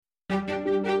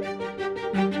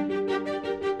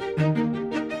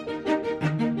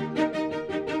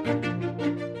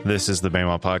This is the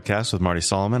Bama Podcast with Marty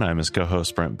Solomon. I'm his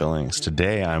co-host, Brent Billings.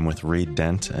 Today, I'm with Reed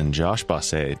Dent and Josh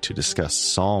Bossé to discuss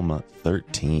Psalm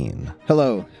 13.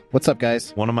 Hello. What's up,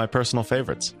 guys? One of my personal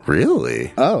favorites.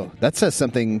 Really? Oh, that says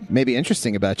something maybe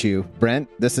interesting about you, Brent.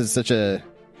 This is such a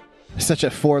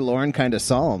forlorn kind of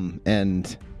psalm,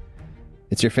 and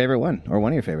it's your favorite one, or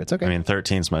one of your favorites. Okay. I mean,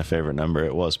 13 is my favorite number.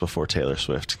 It was before Taylor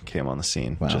Swift came on the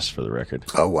scene, just for the record.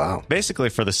 Oh, wow. Basically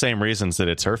for the same reasons that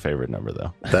it's her favorite number,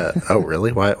 though. Oh,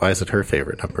 really? Why is it her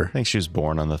favorite number? I think she was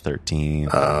born on the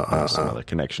 13th. Some other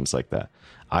connections like that.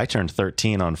 I turned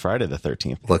 13 on Friday the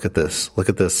 13th. Look at this.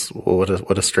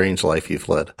 What a strange life you've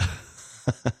led.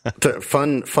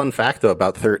 Fun fact, though,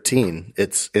 about 13.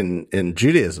 It's in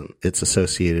Judaism, it's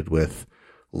associated with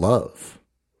love.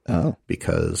 Oh.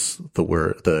 Because the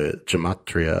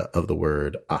gematria of the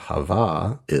word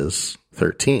ahava is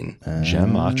 13.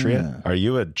 Gematria? Are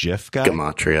you a GIF guy?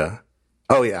 Gematria.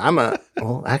 Oh, yeah.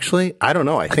 Well, actually, I don't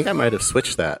know. I think I might have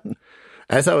switched that.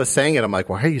 As I was saying it, I'm like,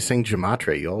 why are you saying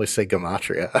gematria? You always say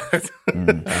gematria.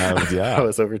 Yeah. I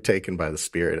was overtaken by the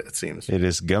spirit, it seems. It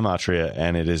is gematria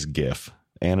and it is GIF.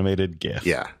 Animated GIF.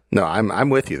 Yeah. No,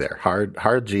 I'm with you there.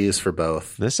 Hard G's for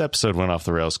both. This episode went off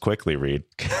the rails quickly, Reed.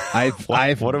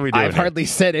 What are we doing? I've hardly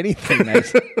said anything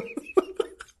nice.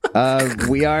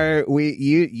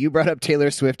 You brought up Taylor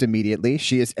Swift immediately.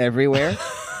 She is everywhere.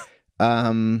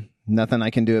 Nothing I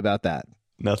can do about that.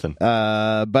 Nothing.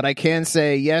 But I can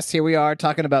say, yes, here we are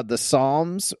talking about the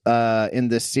Psalms in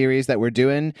this series that we're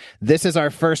doing. This is our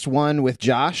first one with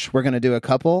Josh. We're going to do a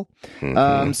couple.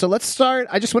 So let's start.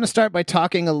 I just want to start by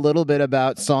talking a little bit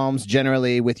about Psalms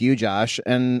generally with you, Josh.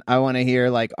 And I want to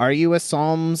hear, are you a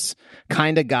Psalms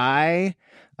kind of guy?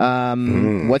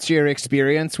 What's your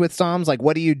experience with Psalms?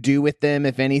 What do you do with them,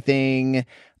 if anything?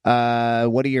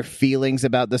 What are your feelings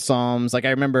about the Psalms? I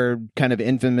remember kind of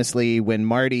infamously when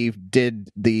Marty did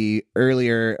the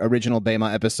earlier original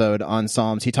Bema episode on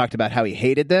Psalms, he talked about how he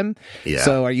hated them. Yeah.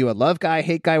 So are you a love guy,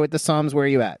 hate guy with the Psalms? Where are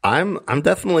you at? I'm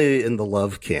definitely in the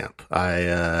love camp.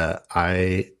 I'm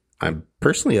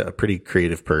personally a pretty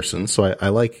creative person, so I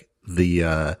like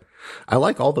I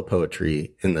like all the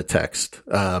poetry in the text.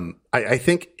 I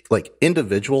think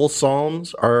individual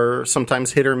Psalms are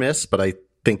sometimes hit or miss, but I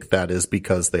think that is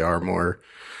because they are more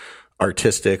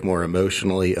artistic, more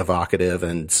emotionally evocative.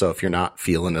 And so if you're not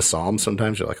feeling a psalm,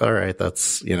 sometimes you're like, all right,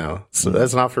 that's, so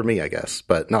that's not for me, I guess.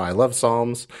 But no, I love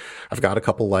Psalms. I've got a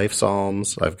couple life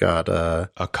Psalms. I've got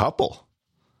a couple.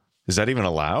 Is that even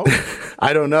allowed?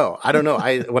 I don't know.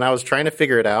 When I was trying to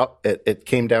figure it out, it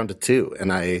came down to two,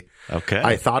 and I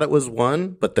thought it was one,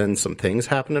 but then some things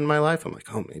happened in my life. I'm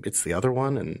like, oh, maybe it's the other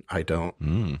one, and I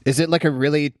don't. Is it a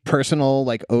really personal,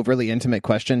 overly intimate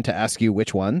question to ask you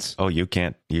which ones? Oh, you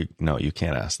can't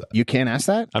ask that. You can't ask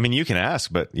that? I mean, you can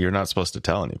ask, but you're not supposed to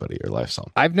tell anybody your life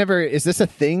psalm. Is this a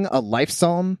thing, a life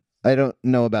psalm? I don't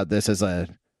know about this as a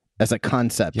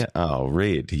concept. Yeah. Oh,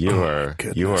 Reed, you are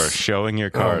showing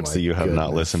your cards that you have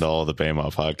not listened to all of the Bema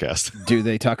podcast. Do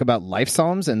they talk about life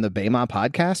psalms in the Bema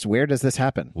podcast? Where does this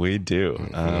happen? We do.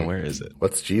 Where is it?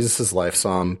 What's Jesus's life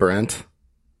psalm, Brent?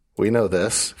 We know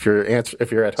this. If you're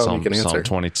at home, you can answer. Psalm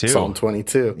 22. Psalm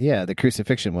 22. Yeah, the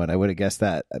crucifixion one. I would have guessed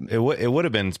that. It would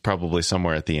have been probably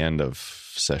somewhere at the end of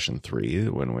session 3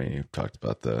 when we talked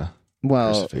about the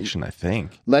crucifixion, I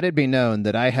think. Let it be known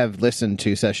that I have listened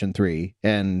to session 3,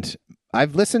 and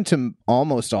I've listened to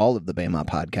almost all of the Bema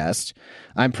podcast.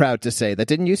 I'm proud to say that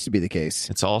didn't used to be the case.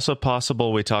 It's also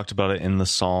possible we talked about it in the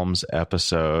Psalms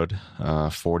episode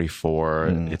 44.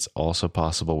 It's also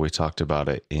possible we talked about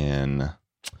it in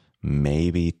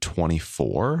maybe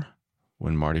 24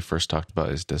 when Marty first talked about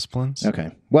his disciplines. Okay.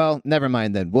 Well, never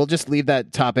mind then. We'll just leave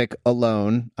that topic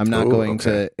alone. I'm not going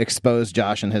to expose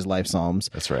Josh and his life psalms.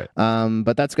 That's right.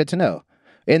 But that's good to know.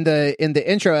 In the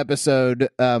intro episode,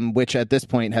 which at this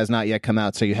point has not yet come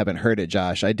out, so you haven't heard it,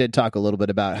 Josh, I did talk a little bit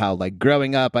about how,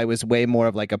 growing up, I was way more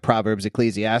of a Proverbs,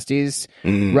 Ecclesiastes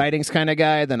writings kind of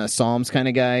guy than a Psalms kind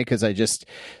of guy, because I just,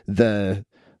 the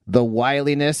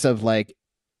wiliness of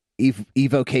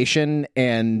evocation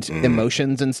and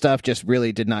emotions and stuff just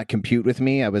really did not compute with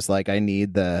me. I was like, I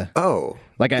need the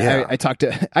I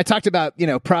talked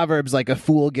about Proverbs, a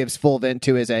fool gives full vent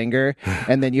to his anger,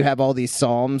 and then you have all these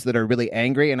Psalms that are really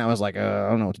angry, and I was like, I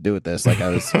don't know what to do with this. I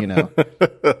was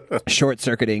short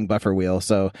circuiting buffer wheel.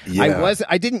 So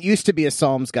I didn't used to be a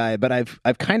Psalms guy, but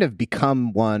I've kind of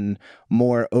become one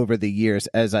more over the years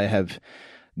as I have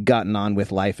gotten on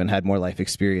with life and had more life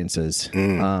experiences.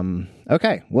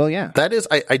 Okay. Well, yeah. That is,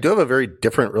 I do have a very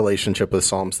different relationship with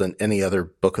Psalms than any other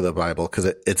book of the Bible, because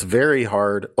it's very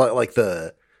hard.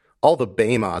 all the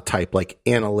Bema type, like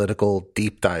analytical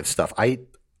deep dive stuff. I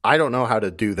don't know how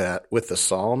to do that with the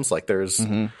Psalms. Like there's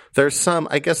some,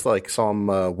 I guess like Psalm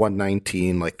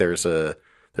 119, like there's an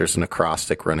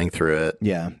acrostic running through it.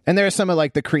 Yeah. And there are some of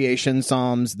like the creation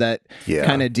Psalms that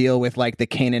kind of deal with like the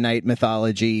Canaanite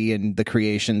mythology and the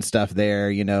creation stuff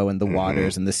there, you know, and the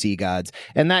waters and the sea gods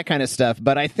and that kind of stuff.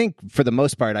 But I think for the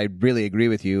most part, I really agree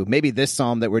with you. Maybe this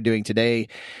Psalm that we're doing today,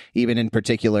 even in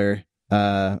particular,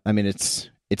 I mean, it's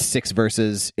 6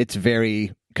 verses. It's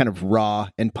very kind of raw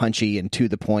and punchy and to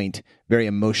the point, very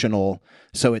emotional.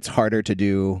 So it's harder to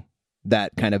do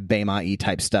that kind of Bema-y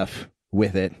type stuff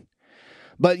with it.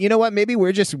 But you know what? Maybe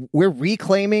we're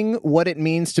reclaiming what it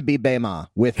means to be Bema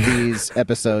with these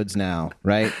episodes now,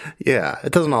 right? Yeah,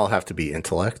 it doesn't all have to be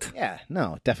intellect. Yeah,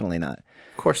 no, definitely not.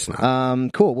 Of course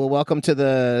not. Cool. Well, welcome to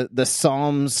the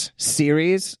Psalms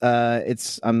series.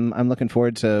 I'm looking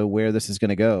forward to where this is going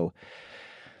to go.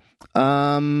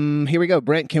 Here we go.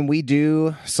 Brent, can we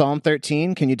do Psalm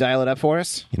 13? Can you dial it up for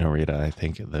us? You know, Rita, I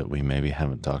think that we maybe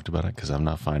haven't talked about it because I'm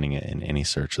not finding it in any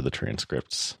search of the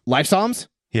transcripts. Life Psalms?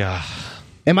 Yeah.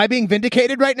 Am I being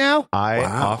vindicated right now? I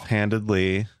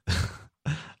offhandedly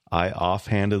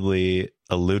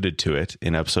alluded to it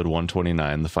in episode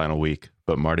 129, the final week,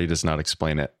 but Marty does not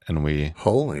explain it, and we...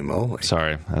 Holy moly.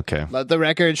 Sorry, okay. Let the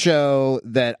record show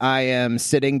that I am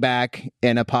sitting back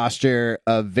in a posture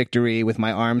of victory with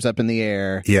my arms up in the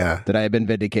air. Yeah. That I have been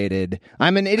vindicated.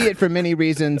 I'm an idiot for many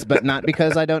reasons, but not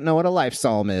because I don't know what a life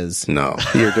psalm is. No,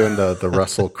 you're doing the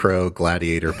Russell Crowe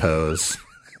gladiator pose.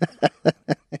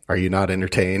 Are you not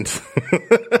entertained?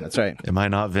 That's right. Am I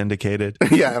not vindicated?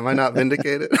 Yeah, am I not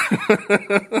vindicated?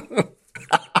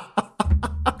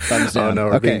 Thumbs down. Oh, no,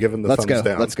 we're being given the thumbs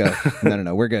down. Let's go.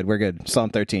 No. We're good.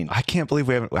 Psalm 13. I can't believe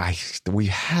we haven't... we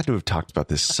had to have talked about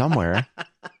this somewhere.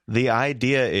 The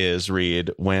idea is,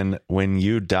 Reed, when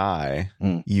you die,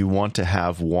 you want to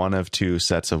have one of two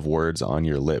sets of words on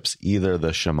your lips, either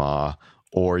the Shema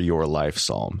or your life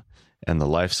psalm. And the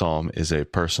life psalm is a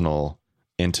personal,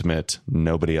 intimate,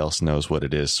 nobody else knows what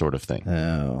it is sort of thing.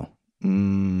 Oh.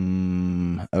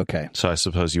 Okay. So I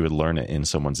suppose you would learn it in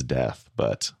someone's death,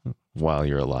 but while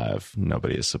you're alive,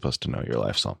 nobody is supposed to know your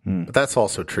life psalm. But that's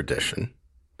also tradition.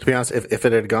 To be honest, if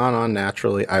it had gone on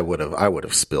naturally, I would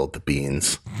have spilled the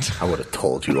beans. I would have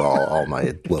told you all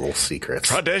my little secrets.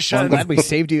 Tradition. Well, I'm glad we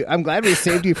saved you. I'm glad we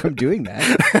saved you from doing that.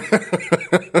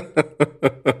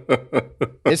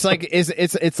 It's like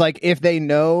it's like if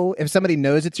somebody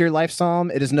knows it's your life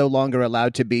psalm, it is no longer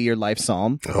allowed to be your life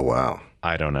psalm. Oh wow.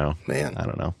 I don't know. Man. I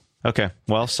don't know. Okay.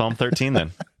 Well, Psalm 13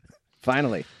 then.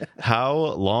 Finally. How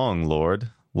long, Lord,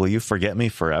 will you forget me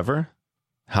forever?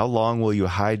 How long will you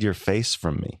hide your face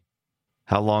from me?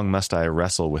 How long must I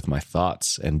wrestle with my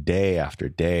thoughts and day after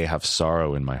day have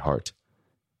sorrow in my heart?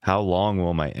 How long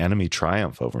will my enemy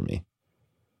triumph over me?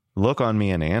 Look on me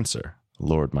and answer,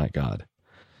 Lord my God.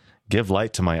 Give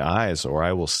light to my eyes, or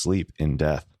I will sleep in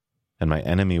death. And my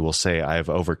enemy will say, I have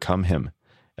overcome him,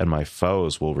 and my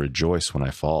foes will rejoice when I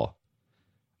fall.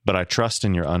 But I trust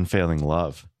in your unfailing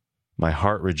love. My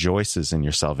heart rejoices in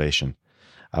your salvation.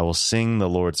 I will sing the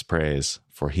Lord's praise,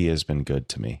 for he has been good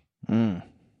to me.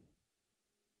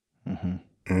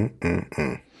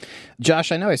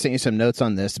 Josh, I know I sent you some notes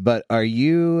on this, but are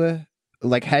you,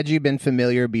 had you been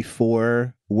familiar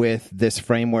before with this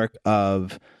framework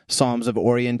of Psalms of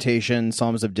orientation,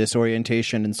 Psalms of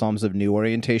disorientation, and Psalms of new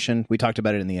orientation? We talked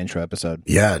about it in the intro episode.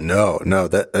 Yeah, no,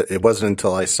 that it wasn't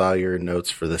until I saw your notes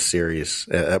for this series,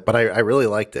 but I really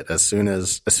liked it. As soon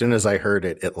as I heard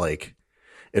it,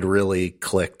 it really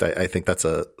clicked. I think that's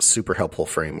a super helpful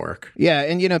framework. Yeah,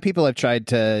 and people have tried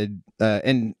to,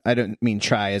 and I don't mean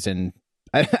try as in,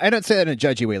 I don't say that in a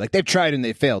judgy way. Like they've tried and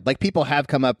they failed. Like people have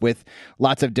come up with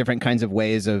lots of different kinds of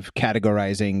ways of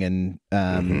categorizing and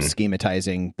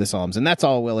schematizing the Psalms, and that's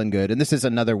all well and good. And this is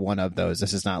another one of those.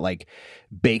 This is not like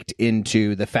baked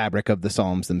into the fabric of the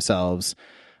Psalms themselves,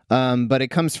 but it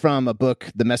comes from a book,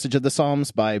 The Message of the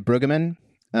Psalms by Brueggemann,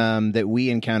 that we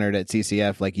encountered at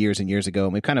CCF like years and years ago,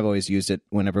 and we've kind of always used it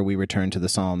whenever we return to the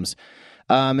Psalms.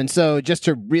 And so just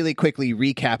to really quickly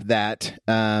recap that,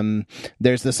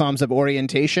 there's the Psalms of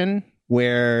orientation,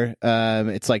 where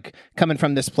it's like coming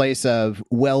from this place of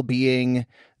well-being.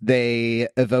 They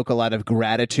evoke a lot of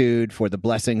gratitude for the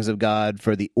blessings of God,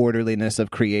 for the orderliness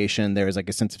of creation. There's like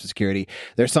a sense of security.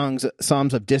 There's Psalms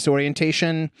of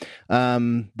disorientation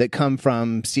that come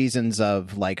from seasons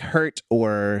of like hurt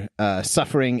or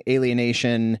suffering,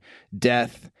 alienation,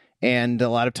 death. And a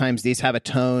lot of times these have a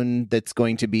tone that's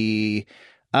going to be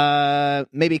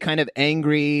maybe kind of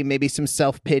angry, maybe some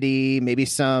self-pity, maybe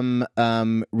some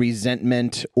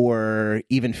resentment or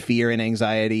even fear and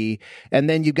anxiety. And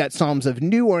then you've got Psalms of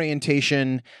new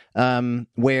orientation,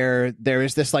 where there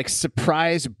is this like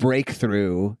surprise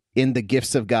breakthrough in the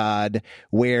gifts of God,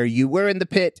 where you were in the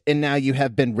pit and now you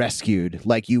have been rescued,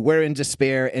 like you were in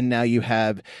despair and now you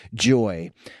have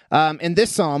joy. In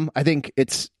this psalm, I think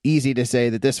it's easy to say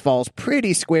that this falls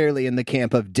pretty squarely in the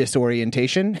camp of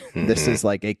disorientation. Mm-hmm. This is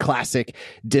like a classic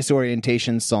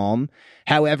disorientation psalm.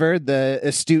 However, the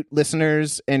astute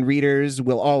listeners and readers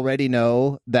will already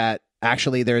know that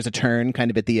actually there's a turn kind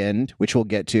of at the end, which we'll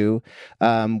get to,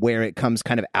 where it comes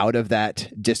kind of out of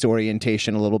that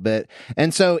disorientation a little bit.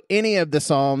 And so any of the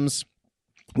Psalms,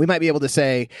 we might be able to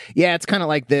say, yeah, it's kind of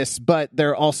like this, but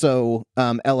there are also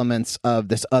elements of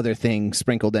this other thing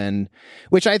sprinkled in,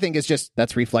 which I think is just,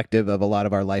 that's reflective of a lot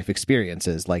of our life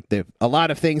experiences. Like a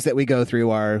lot of things that we go through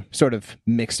are sort of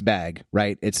mixed bag,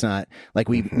 right? It's not like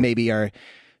we maybe are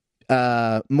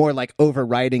more like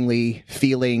overridingly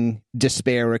feeling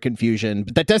despair or confusion.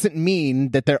 But that doesn't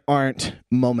mean that there aren't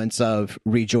moments of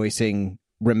rejoicing,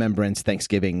 remembrance,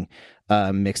 thanksgiving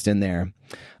mixed in there.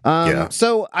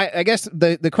 So I guess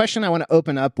the question I want to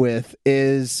open up with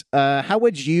is, how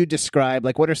would you describe,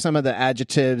 like, what are some of the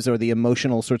adjectives or the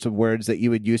emotional sorts of words that you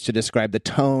would use to describe the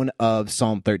tone of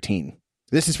Psalm 13?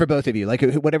 This is for both of you. Like,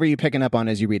 whatever you're picking up on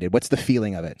as you read it, what's the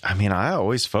feeling of it? I mean, I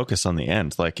always focus on the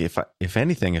end. Like, if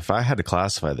anything, if I had to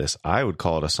classify this, I would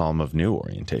call it a psalm of new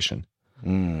orientation.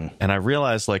 And I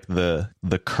realize, like, the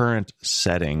current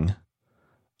setting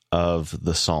of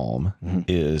the psalm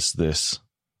is this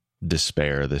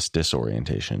despair, this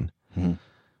disorientation.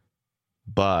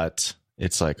 But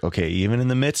it's like, okay, even in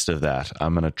the midst of that,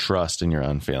 I'm going to trust in your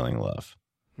unfailing love.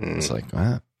 It's like,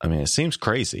 I mean, it seems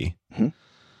crazy.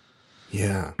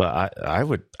 Yeah. But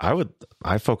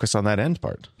I focus on that end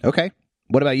part. Okay.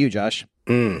 What about you, Josh?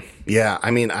 Yeah.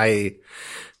 I mean,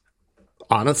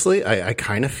 honestly, I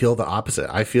kind of feel the opposite.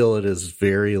 I feel it is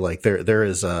very like there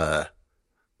is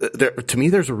to me,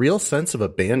 there's a real sense of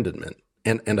abandonment.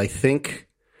 And I think,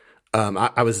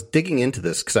 I was digging into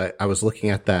this because I was looking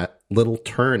at that little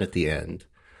turn at the end,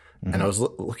 and I was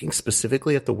looking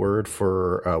specifically at the word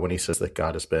for, when he says that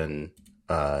God has been,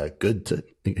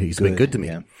 he's been good to me.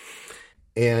 Yeah.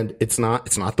 And it's not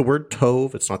the word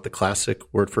tov. It's not the classic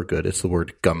word for good. It's the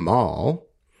word gamal,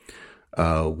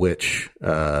 which,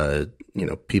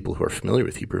 people who are familiar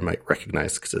with Hebrew might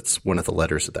recognize because it's one of the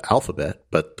letters of the alphabet.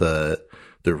 But the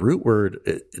root word,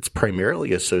 it's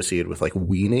primarily associated with like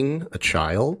weaning a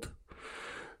child.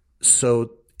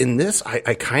 So in this,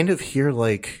 I kind of hear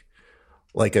like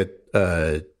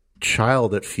a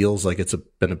child that feels like it's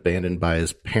been abandoned by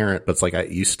his parent, but it's like,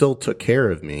 you still took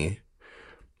care of me.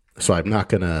 So I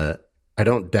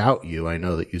don't doubt you. I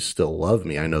know that you still love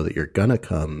me. I know that you're going to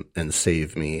come and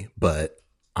save me, but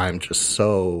I'm just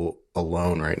so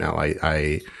alone right now.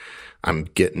 I'm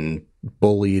getting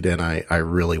bullied and I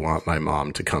really want my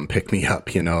mom to come pick me up,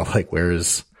 like where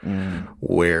is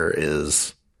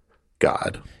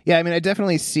God? Yeah. I mean, I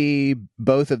definitely see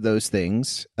both of those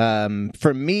things.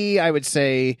 For me, I would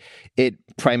say it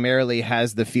primarily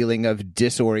has the feeling of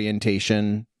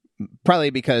disorientation. Probably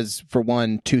because, for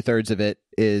one, 2/3 of it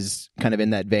is kind of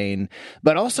in that vein.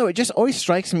 But also, it just always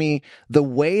strikes me the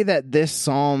way that this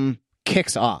psalm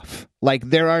kicks off. Like,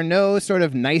 there are no sort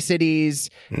of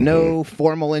niceties, no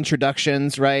formal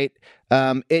introductions, right?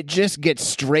 It just gets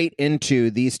straight into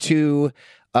these two,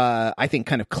 I think,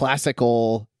 kind of classic,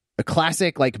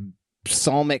 like,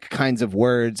 psalmic kinds of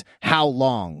words. How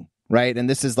long, right? And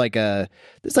this is like a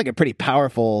pretty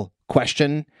powerful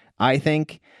question, I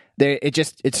think.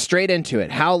 It's straight into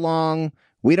it. How long?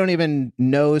 We don't even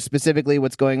know specifically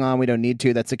what's going on. We don't need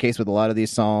to. That's the case with a lot of these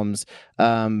psalms.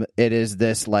 It is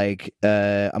this like,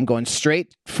 I'm going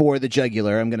straight for the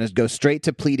jugular. I'm going to go straight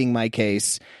to pleading my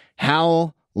case.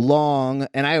 How long?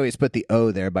 And I always put the O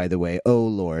there, by the way. Oh,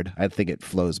 Lord. I think it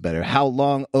flows better. How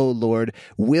long, oh, Lord,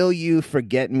 will you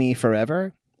forget me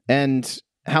forever? And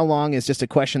how long is just a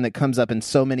question that comes up in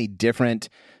so many different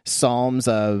psalms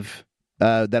of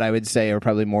that I would say are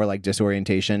probably more like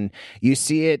disorientation. You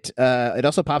see it, it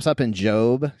also pops up in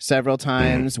Job several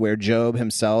times where Job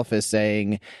himself is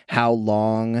saying, how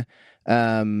long?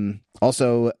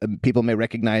 Also, people may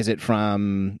recognize it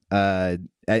from,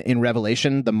 in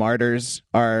Revelation, the martyrs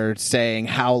are saying,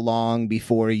 how long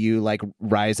before you like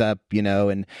rise up,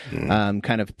 and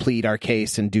kind of plead our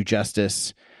case and do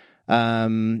justice. So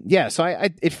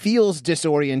it feels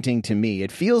disorienting to me.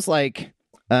 It feels like,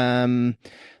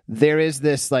 there is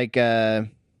this like I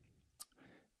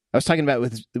was talking about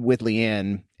with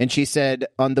Leanne, and she said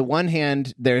on the one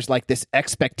hand there's like this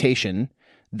expectation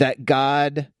that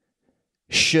God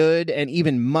should and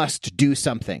even must do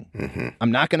something. Mm-hmm.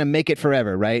 I'm not going to make it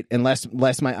forever, right?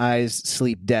 Unless my eyes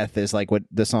sleep death, is like what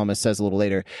the psalmist says a little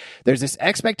later. There's this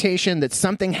expectation that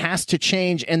something has to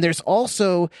change, and there's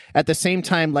also at the same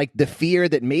time like the fear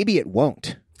that maybe it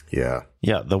won't. Yeah.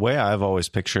 Yeah, the way I've always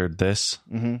pictured this,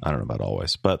 Mm-hmm. I don't know about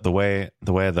always, but the way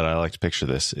that I like to picture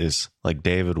this is like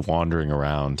David wandering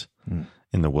around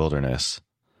in the wilderness,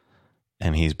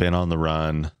 and he's been on the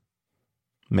run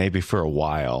maybe for a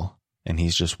while, and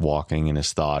he's just walking in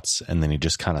his thoughts, and then he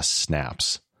just kind of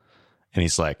snaps. And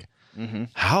he's like,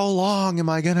 how long am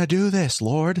I going to do this,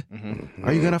 Lord?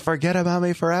 Are you going to forget about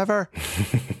me forever?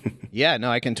 Yeah,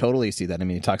 no, I can totally see that. I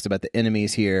mean, he talks about the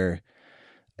enemies here.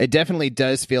 It definitely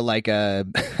does feel like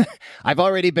I've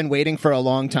already been waiting for a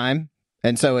long time,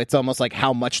 and so it's almost like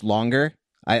how much longer?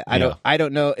 I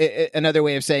don't know. Another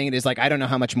way of saying it is like I don't know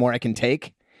how much more I can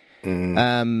take.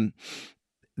 There's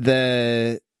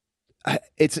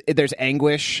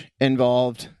anguish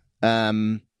involved,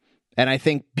 and I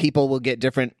think people will get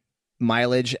different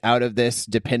mileage out of this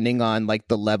depending on like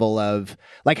the level of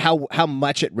like how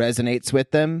much it resonates with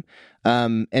them.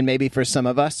 And maybe for some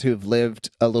of us who've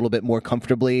lived a little bit more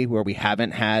comfortably, where we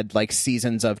haven't had like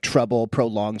seasons of trouble,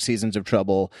 prolonged seasons of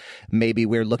trouble, maybe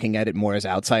we're looking at it more as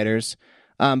outsiders.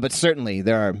 But certainly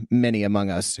there are many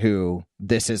among us who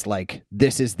this is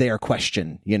their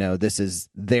question, this is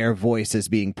their voice is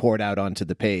being poured out onto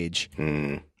the page.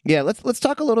 Yeah. Let's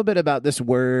talk a little bit about this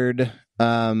word,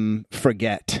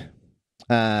 forget.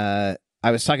 I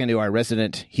was talking to our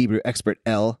resident Hebrew expert,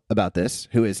 Elle, about this,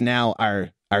 who is now our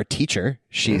teacher.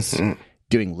 She's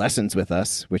doing lessons with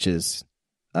us, which is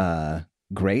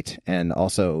great and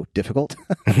also difficult.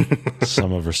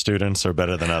 Some of her students are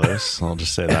better than others. I'll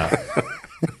just say that.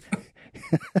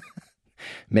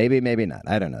 Maybe not.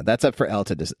 I don't know. That's up for Elle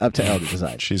to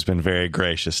decide. She's been very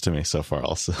gracious to me so far.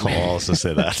 I'll also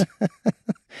say that.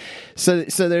 So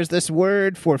there's this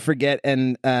word for forget,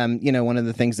 and one of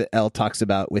the things that Elle talks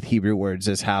about with Hebrew words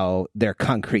is how they're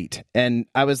concrete. And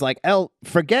I was like, Elle,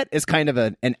 forget is kind of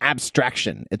an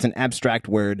abstraction. It's an abstract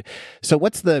word. So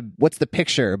what's the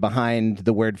picture behind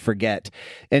the word forget?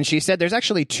 And she said there's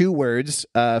actually two words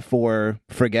for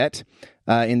forget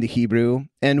in the Hebrew,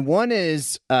 and one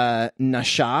is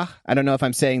nasha. I don't know if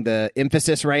I'm saying the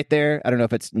emphasis right there. I don't know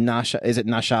if it's nasha. Is it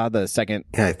nasha, the second?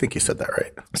 Yeah, I think you said that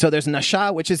right. So there's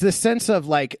nasha, which is the sense of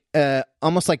like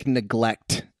almost like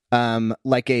neglect,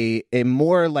 like a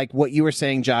more like what you were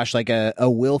saying, Josh, like a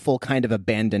willful kind of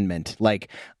abandonment. Like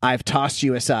I've tossed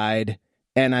you aside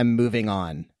and I'm moving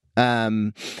on.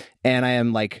 And I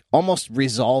am like almost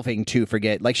resolving to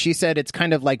forget. Like she said, it's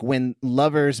kind of like when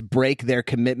lovers break their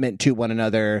commitment to one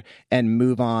another and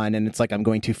move on, and it's like, I'm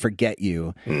going to forget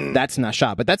you. That's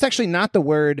nasha. But that's actually not the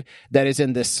word that is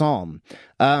in this psalm.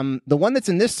 The one that's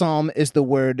in this psalm is the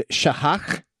word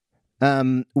shahach,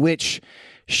 which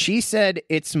she said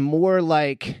it's more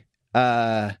like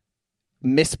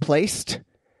misplaced.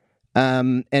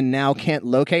 And now can't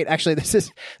locate. Actually,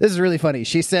 this is really funny.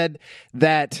 She said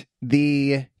that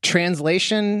the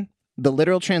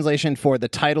literal translation for the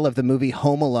title of the movie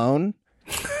Home Alone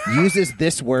uses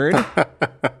this word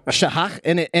shahach,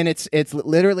 and it's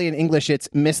literally in English. It's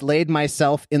mislaid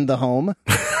myself in the home.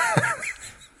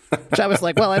 Which I was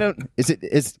like, well,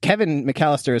 is Kevin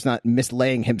McAllister is not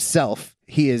mislaying himself.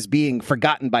 He is being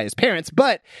forgotten by his parents,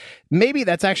 but maybe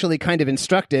that's actually kind of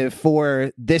instructive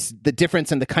for the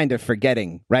difference in the kind of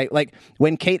forgetting, right? Like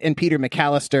when Kate and Peter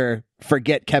McAllister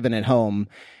forget Kevin at home,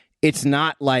 it's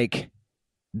not like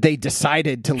they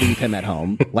decided to leave him at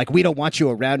home. Like, we don't want you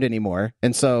around anymore.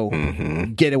 And so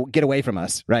get away from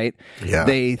us, right? Yeah.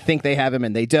 They think they have him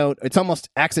and they don't. It's almost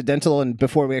accidental. And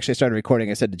before we actually started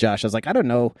recording, I said to Josh, I was like, I don't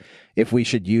know if we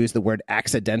should use the word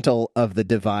accidental of the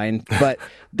divine, but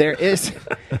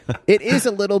it is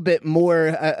a little bit more,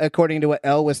 according to what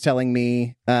Elle was telling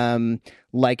me,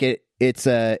 like it's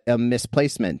a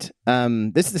misplacement.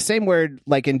 This is the same word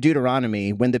like in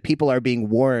Deuteronomy when the people are being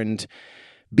warned,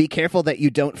 be careful that you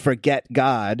don't forget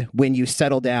God when you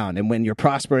settle down and when you're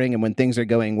prospering and when things are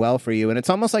going well for you. And it's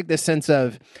almost like this sense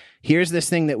of, here's this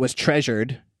thing that was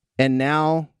treasured, and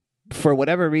now for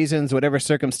whatever reasons, whatever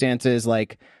circumstances,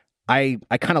 like I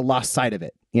kind of lost sight of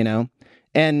it,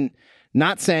 And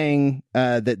not saying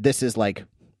that this is like,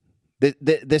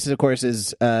 this is, of course,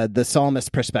 is the psalmist's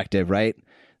perspective, right?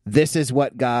 This is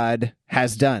what God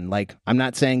has done. Like, I'm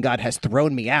not saying God has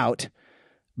thrown me out,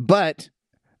 but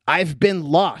I've been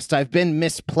lost. I've been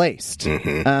misplaced.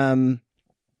 And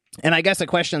I guess a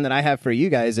question that I have for you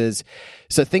guys is,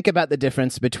 so think about the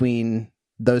difference between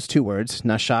those two words,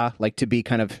 nasha, like to be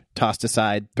kind of tossed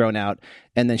aside, thrown out,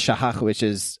 and then shahach, which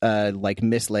is like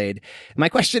mislaid. My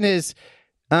question is,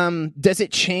 does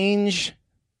it change,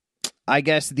 I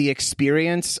guess, the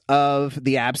experience of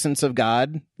the absence of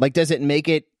God? Like, does it make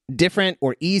it different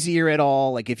or easier at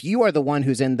all? Like, if you are the one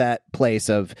who's in that place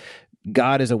of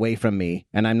God is away from me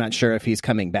and I'm not sure if he's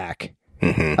coming back,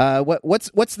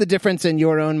 what's the difference in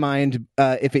your own mind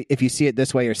if you see it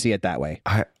this way or see it that way?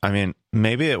 I mean,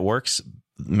 maybe it works.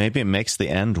 Maybe it makes the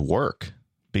end work,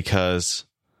 because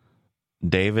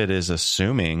David is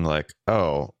assuming like,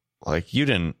 oh, like you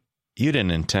didn't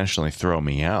intentionally throw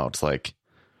me out. Like,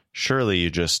 surely you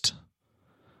just,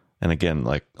 and again,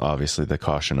 like obviously the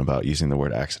caution about using the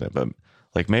word accident, but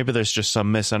like maybe there's just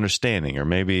some misunderstanding, or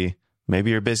maybe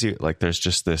you're busy. Like there's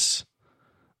this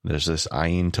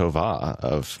ayin tova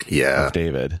of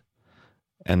David,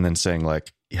 and then saying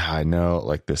like, yeah, I know,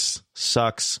 like this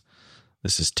sucks.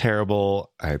 This is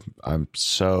terrible. I'm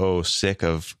so sick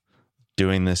of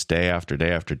doing this day after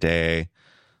day after day.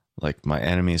 Like my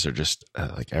enemies are just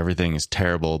like everything is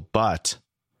terrible, but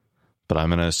I'm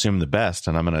going to assume the best,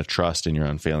 and I'm going to trust in your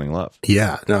unfailing love.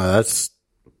 Yeah, no, that's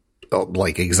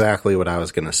like exactly what I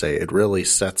was going to say. It really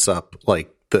sets up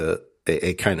like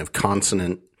a kind of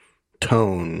consonant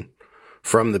tone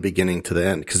from the beginning to the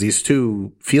end, because these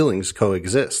two feelings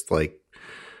coexist. Like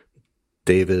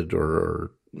David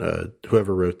or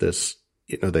whoever wrote this,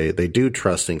 you know, they do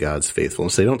trust in God's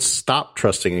faithfulness. They don't stop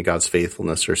trusting in God's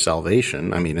faithfulness or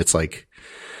salvation. I mean, it's like,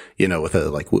 you know, with a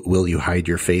like, will you hide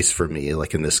your face from me?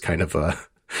 Like in this kind of a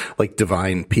like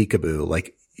divine peekaboo.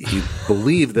 Like you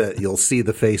believe that you'll see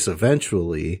the face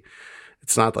eventually.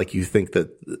 It's not like you think that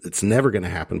it's never going to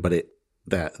happen, but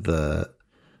that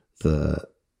the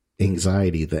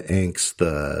anxiety, the angst,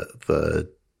 the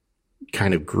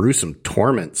kind of gruesome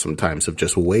torment sometimes of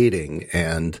just waiting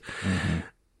and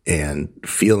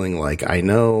feeling like, I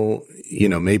know, you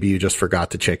know, maybe you just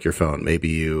forgot to check your phone. Maybe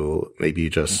you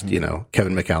just, you know,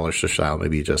 Kevin McAllister style,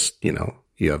 maybe you just, you know,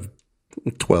 you have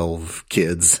 12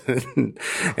 kids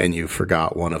and you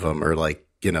forgot one of them, or like,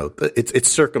 you know, it's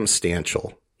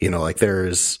circumstantial, you know, like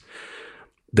there's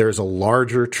a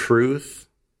larger truth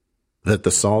that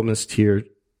the psalmist here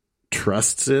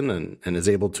trusts in and is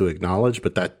able to acknowledge,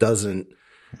 but that doesn't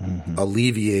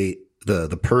alleviate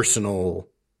the personal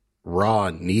raw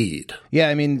need. Yeah,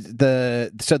 I mean,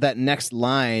 so that next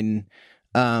line,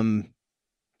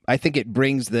 I think it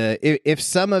brings if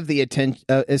some of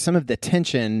the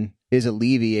tension is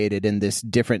alleviated in this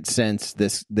different sense,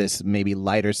 this maybe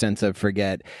lighter sense of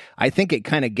forget, I think it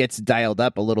kind of gets dialed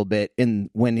up a little bit in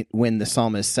when the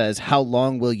psalmist says, "How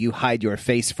long will you hide your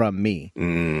face from me?"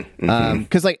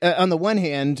 Because like on the one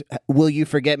hand, "Will you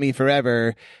forget me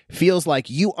forever?" feels like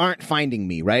you aren't finding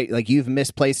me, right? Like you've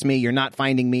misplaced me. You're not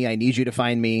finding me. I need you to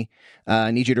find me.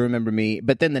 I need you to remember me.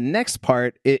 But then the next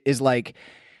part is like,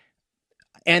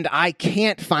 and I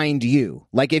can't find you.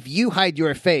 Like if you hide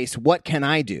your face, what can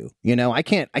I do? You know, I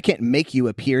can't make you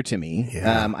appear to me.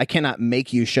 Yeah. I cannot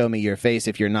make you show me your face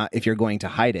if you're going to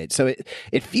hide it. So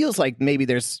it feels like maybe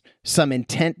there's some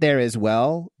intent there as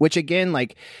well, which again,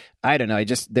 like, I don't know.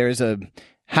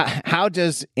 How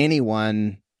does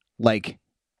anyone like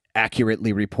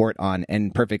accurately report on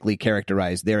and perfectly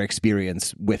characterize their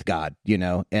experience with God, you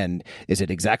know? And is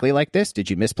it exactly like this? Did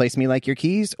you misplace me like your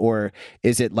keys? Or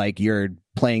is it like you're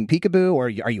playing peekaboo, or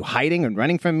are you hiding and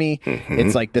running from me?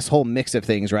 It's like this whole mix of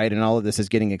things, right? And all of this is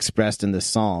getting expressed in this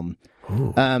psalm.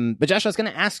 But Josh, I was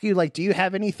going to ask you, like, do you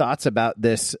have any thoughts about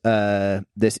this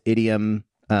idiom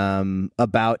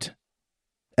about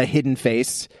a hidden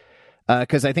face?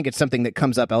 Because I think it's something that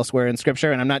comes up elsewhere in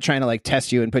Scripture, and I'm not trying to like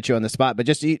test you and put you on the spot, but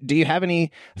just do you have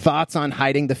any thoughts on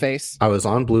hiding the face? I was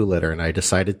on Blue Letter and I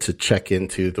decided to check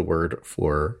into the word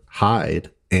for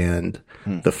hide, and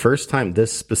the first time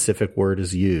this specific word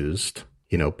is used,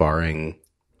 you know, barring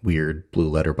weird Blue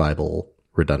Letter Bible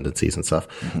redundancies and stuff,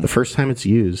 the first time it's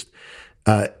used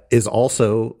is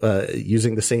also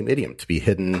using the same idiom, to be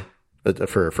hidden.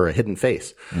 For a hidden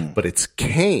face. But it's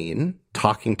Cain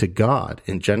talking to God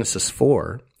in Genesis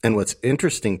 4. And what's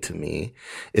interesting to me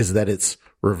is that it's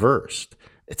reversed.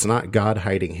 It's not God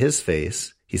hiding his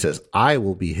face. He says, I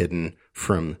will be hidden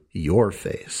from your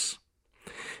face.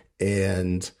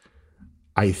 And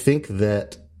I think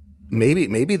that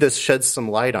maybe this sheds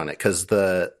some light on it, because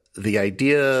the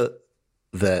idea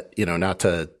that, you know, not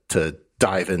to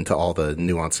dive into all the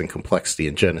nuance and complexity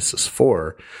in Genesis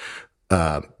 4,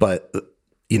 but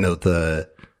you know, the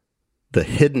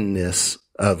hiddenness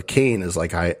of Cain is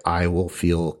like, I will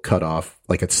feel cut off,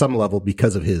 like at some level,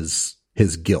 because of his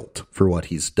guilt for what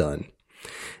he's done.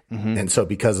 And so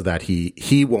because of that,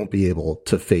 he won't be able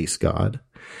to face God.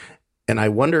 And I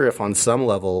wonder if on some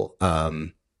level,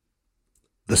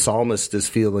 the psalmist is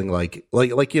feeling like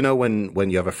when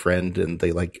you have a friend and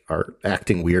they like are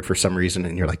acting weird for some reason,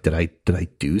 and you're like, did I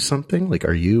do something? Like,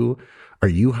 are you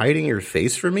hiding your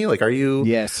face from me? Like, are you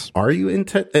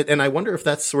intent? And I wonder if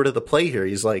that's sort of the play here.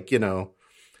 He's like,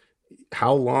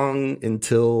 how long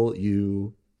until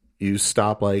you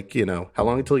stop, like, how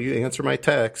long until you answer my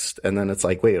text? And then it's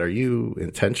like, wait, are you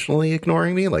intentionally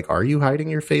ignoring me? Like, are you hiding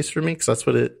your face from me? Because that's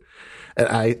what it. And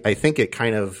I think it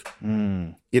kind of,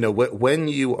 when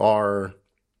you are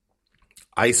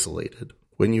isolated,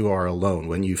 when you are alone,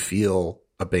 when you feel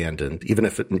abandoned, even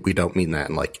if we don't mean that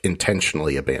in like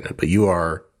intentionally abandoned, but you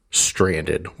are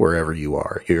stranded wherever you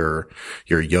are. You're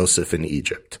Joseph in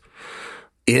Egypt.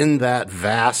 In that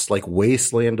vast like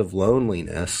wasteland of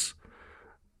loneliness,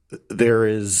 there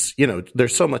is,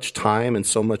 there's so much time and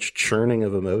so much churning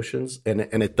of emotions. And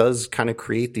it does kind of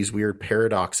create these weird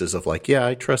paradoxes of like, yeah,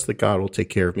 I trust that God will take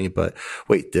care of me, but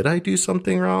wait, did I do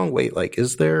something wrong? Wait, like,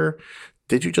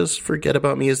 did you just forget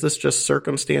about me? Is this just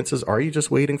circumstances? Are you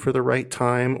just waiting for the right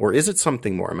time? Or is it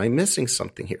something more? Am I missing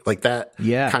something here? Like that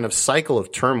kind of cycle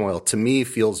of turmoil to me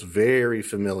feels very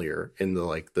familiar in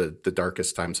the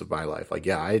darkest times of my life. Like,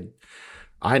 yeah,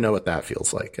 I know what that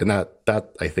feels like. And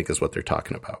that I think is what they're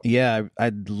talking about. Yeah,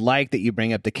 I'd like that you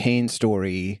bring up the Cain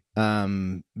story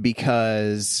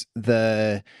because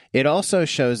it also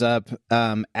shows up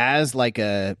as like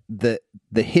the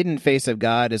hidden face of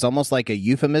God is almost like a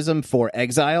euphemism for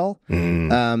exile.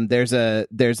 There's a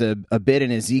bit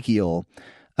in Ezekiel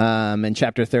in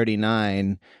chapter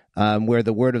 39 where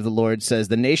the word of the Lord says,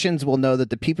 "The nations will know that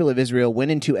the people of Israel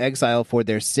went into exile for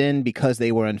their sin because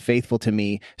they were unfaithful to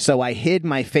me. So I hid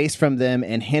my face from them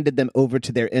and handed them over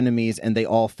to their enemies, and they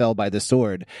all fell by the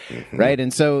sword." Right?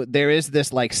 And so there is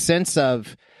this like sense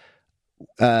of,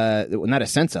 not a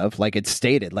sense of, like it's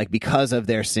stated, like because of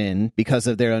their sin, because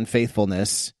of their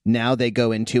unfaithfulness, now they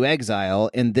go into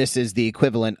exile, and this is the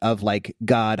equivalent of like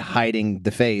God hiding the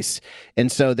face.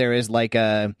 And so there is like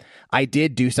I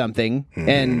did do something,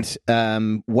 and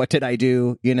what did I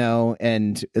do?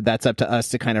 And that's up to us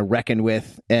to kind of reckon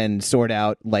with and sort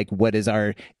out like what is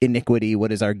our iniquity,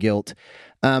 what is our guilt.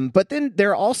 But then there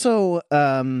are also,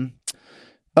 and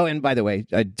by the way,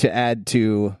 to add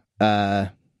to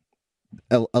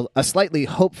a slightly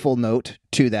hopeful note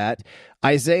to that,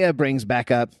 Isaiah brings back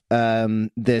up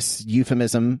this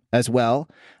euphemism as well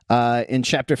in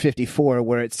chapter 54,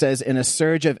 where it says, "In a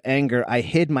surge of anger, I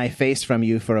hid my face from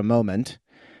you for a moment."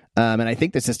 And I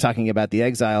think this is talking about the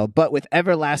exile. "But with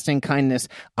everlasting kindness,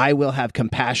 I will have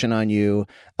compassion on you."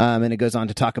 And it goes on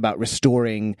to talk about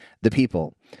restoring the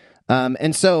people.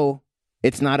 And so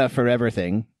it's not a forever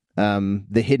thing.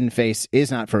 The hidden face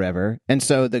is not forever. And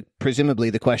so presumably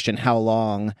the question, how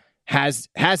long, has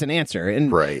an answer.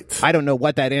 And I don't know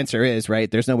what that answer is, right?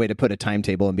 There's no way to put a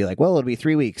timetable and be like, well, it'll be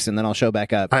 3 weeks and then I'll show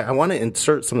back up. I want to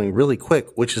insert something really quick,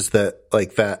 which is that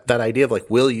idea of like,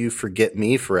 will you forget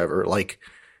me forever? Like,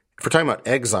 if we're talking about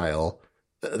exile,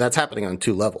 that's happening on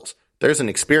two levels. There's an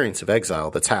experience of exile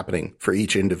that's happening for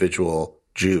each individual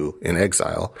Jew in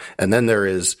exile. And then there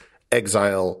is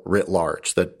exile writ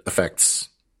large that affects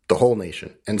the whole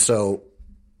nation. And so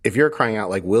if you're crying out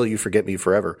like, will you forget me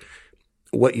forever?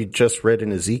 What you just read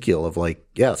in Ezekiel of like,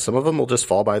 yeah, some of them will just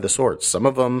fall by the sword. Some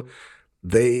of them,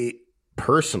 they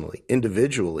personally,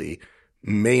 individually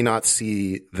may not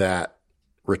see that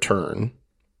return.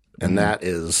 And that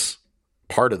is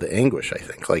part of the anguish, I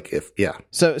think. Like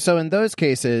So in those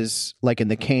cases, like in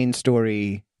the Cain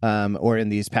story, or in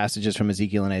these passages from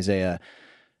Ezekiel and Isaiah,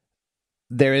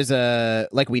 there is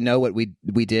we know what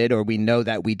we did, or we know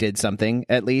that we did something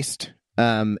at least.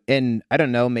 And I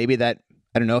don't know, I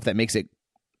don't know if that makes it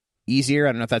easier.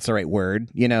 I don't know if that's the right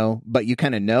word, but you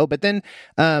kind of know. But then,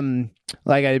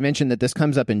 like I mentioned that this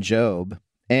comes up in Job.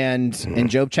 And in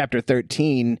Job chapter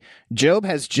 13, Job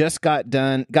has just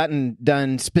gotten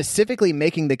done specifically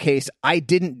making the case, I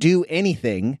didn't do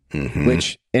anything,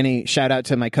 which any shout out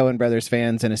to my Coen Brothers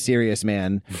fans and A Serious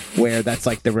Man, where that's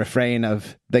like the refrain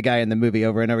of the guy in the movie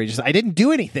over and over. He just, I didn't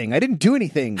do anything.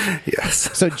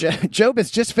 Yes. So Job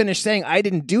has just finished saying, I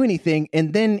didn't do anything.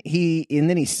 And then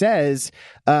he says,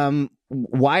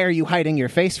 why are you hiding your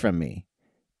face from me?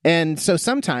 And so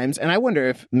sometimes, and I wonder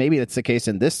if maybe that's the case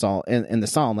in this psalm, in the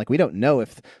psalm, like we don't know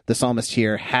if the psalmist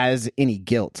here has any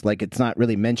guilt, like it's not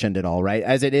really mentioned at all, right?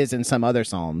 As it is in some other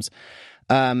psalms.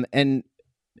 And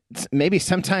maybe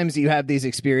sometimes you have these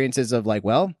experiences of like,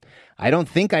 well, I don't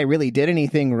think I really did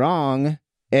anything wrong,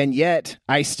 and yet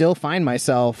I still find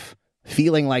myself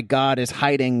feeling like God is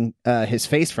hiding his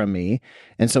face from me.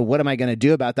 And so what am I going to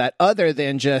do about that other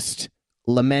than just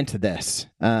lament this,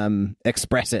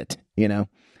 express it,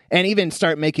 and even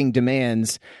start making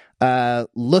demands.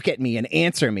 Look at me and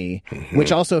answer me,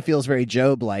 which also feels very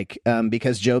Job-like,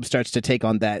 because Job starts to take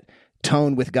on that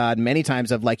tone with God many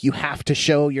times of like, you have to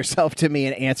show yourself to me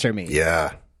and answer me.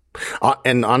 Yeah.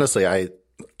 And honestly,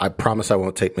 I promise I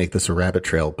won't make this a rabbit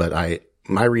trail, but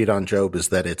my read on Job is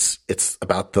that it's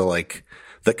about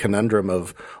the conundrum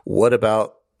of what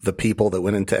about the people that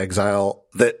went into exile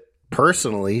that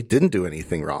personally didn't do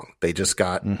anything wrong. They just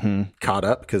got caught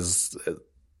up because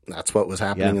that's what was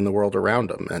happening in the world around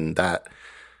them. And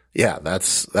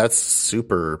that's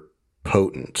super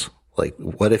potent. Like,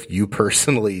 what if you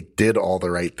personally did all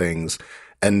the right things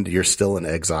and you're still in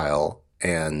exile?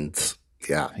 And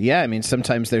I mean,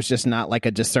 sometimes there's just not like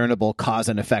a discernible cause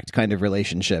and effect kind of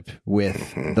relationship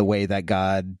with the way that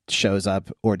God shows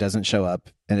up or doesn't show up.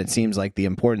 And it seems like the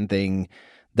important thing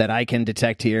that I can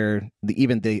detect here,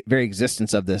 even the very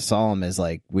existence of this psalm, is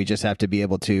like, we just have to be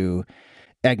able to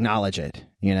acknowledge it,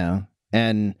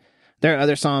 and there are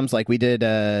other psalms like we did.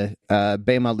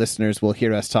 Bema listeners will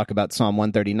hear us talk about Psalm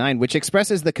 139, which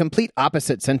expresses the complete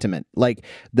opposite sentiment. Like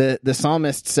the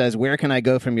psalmist says, where can I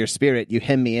go from your spirit? You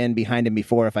hem me in behind and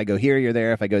before. If I go here, you're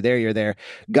there. If I go there, you're there.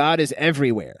 God is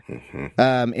everywhere.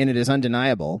 And it is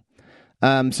undeniable.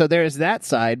 So there is that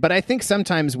side, but I think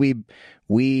sometimes we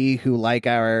who like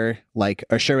our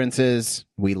assurances,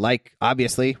 we like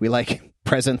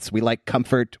presence, we like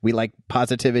comfort, we like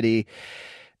positivity.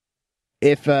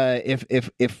 If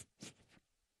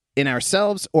in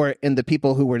ourselves or in the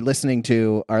people who we're listening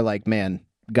to are like, man,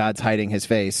 God's hiding his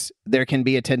face, there can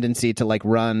be a tendency to like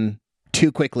run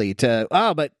too quickly to,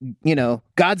 but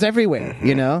God's everywhere,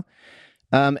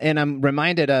 and I'm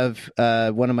reminded of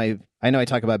one of my, I know I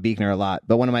talk about Buechner a lot,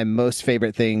 but one of my most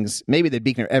favorite things, maybe that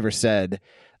Buechner ever said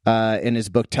in his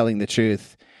book, Telling the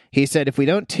Truth, he said, if we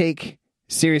don't take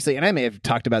seriously, and I may have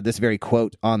talked about this very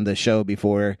quote on the show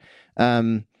before,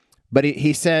 but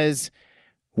he says,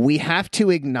 we have to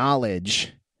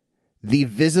acknowledge the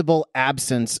visible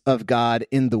absence of God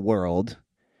in the world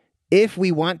if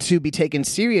we want to be taken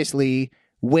seriously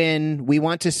when we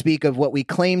want to speak of what we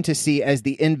claim to see as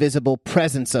the invisible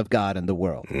presence of God in the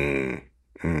world.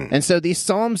 And so these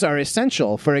psalms are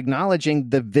essential for acknowledging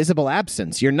the visible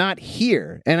absence. You're not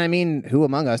here. And I mean, who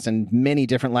among us in many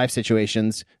different life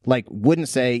situations wouldn't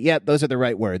say, yeah, those are the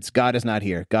right words. God is not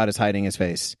here. God is hiding his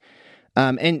face.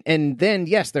 And then,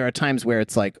 yes, there are times where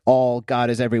it's like all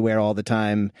God is everywhere all the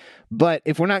time. But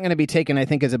if we're not going to be taken, I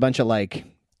think, as a bunch of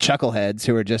chuckleheads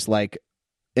who are just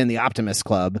in the Optimist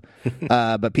Club,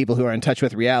 but people who are in touch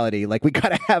with reality, we got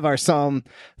to have our Psalm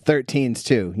 13s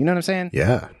too. You know what I'm saying?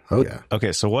 Yeah. Oh, yeah.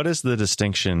 Okay, so what is the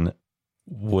distinction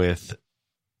with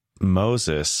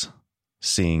Moses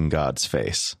seeing God's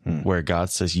face, where God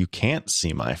says, you can't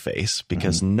see my face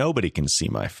because nobody can see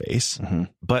my face?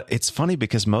 But it's funny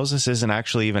because Moses isn't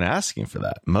actually even asking for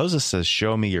that. Moses says,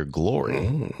 show me your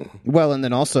glory. Well, and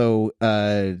then also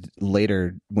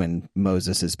later when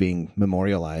Moses is being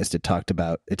memorialized, it talks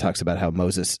about how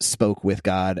Moses spoke with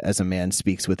God as a man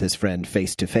speaks with his friend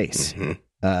face to face.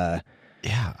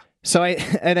 Yeah. So I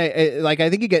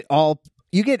think you get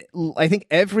I think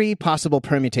every possible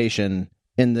permutation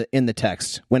in the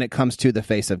text when it comes to the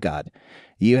face of God.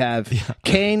 You have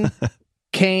Cain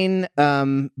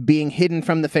being hidden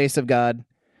from the face of God.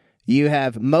 You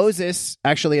have Moses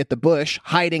actually at the bush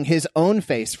hiding his own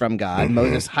face from God.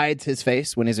 Moses hides his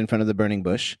face when he's in front of the burning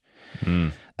bush.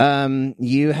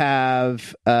 You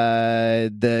have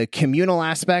the communal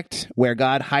aspect where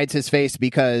God hides his face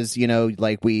because,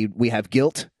 we have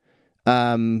guilt.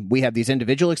 We have these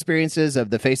individual experiences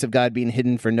of the face of God being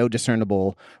hidden for no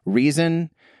discernible reason.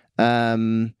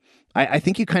 I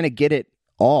think you kind of get it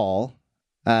all.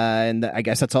 And I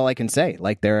guess that's all I can say.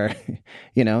 There are,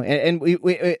 and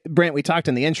we Brent, we talked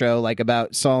in the intro,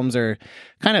 about Psalms are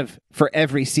kind of for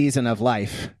every season of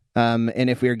life. And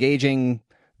if we're gauging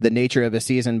the nature of a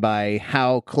season by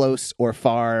how close or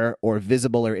far or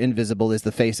visible or invisible is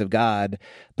the face of God,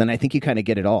 then I think you kind of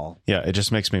get it all. Yeah, it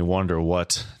just makes me wonder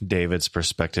what David's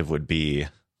perspective would be,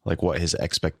 what his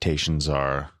expectations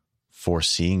are for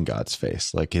seeing God's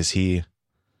face. Is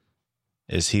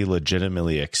he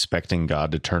legitimately expecting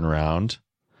God to turn around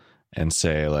and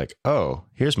say, oh,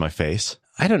 here's my face?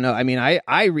 I don't know. I mean,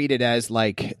 I read it as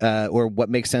or what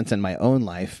makes sense in my own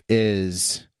life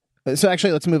is... So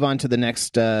actually, let's move on to the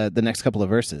next couple of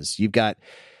verses. You've got,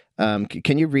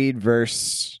 can you read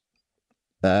verse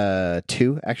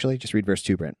 2? Actually, just read verse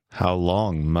 2, Brent. How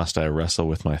long must I wrestle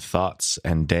with my thoughts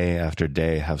and day after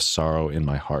day have sorrow in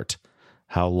my heart?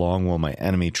 How long will my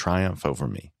enemy triumph over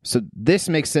me? So this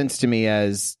makes sense to me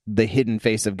as the hidden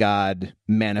face of God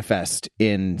manifest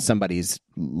in somebody's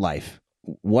life.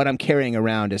 What I'm carrying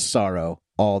around is sorrow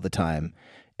all the time.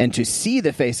 And to see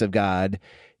the face of God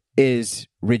is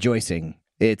rejoicing.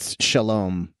 It's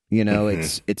shalom,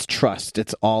 it's trust.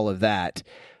 It's all of that.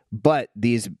 But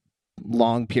these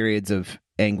long periods of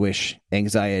anguish,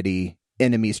 anxiety,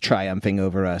 enemies triumphing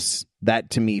over us,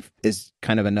 that to me is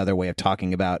kind of another way of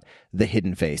talking about the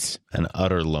hidden face. An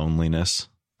utter loneliness.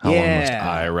 How long must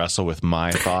I wrestle with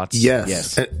my thoughts?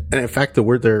 Yes. And in fact, the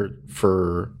word there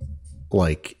for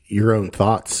like your own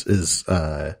thoughts is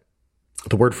the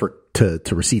word for to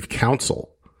receive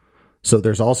counsel. So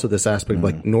there's also this aspect of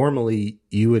like normally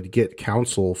you would get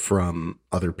counsel from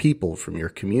other people, from your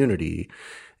community.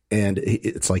 And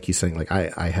it's like he's saying, like,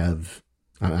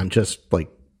 I'm just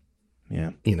like,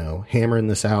 hammering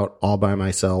this out all by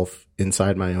myself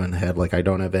inside my own head. Like, I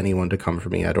don't have anyone to come for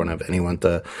me. I don't have anyone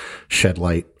to shed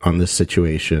light on this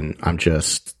situation. I'm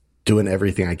just doing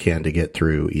everything I can to get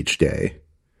through each day.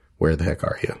 Where the heck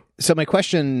are you? So my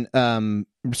question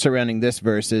surrounding this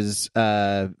verse is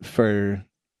for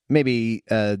maybe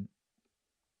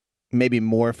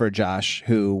more for Josh,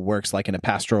 who works like in a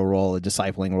pastoral role, a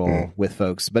discipling role with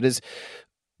folks, but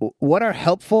what are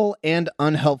helpful and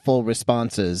unhelpful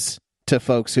responses to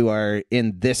folks who are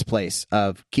in this place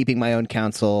of keeping my own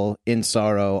counsel, in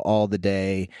sorrow all the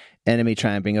day, enemy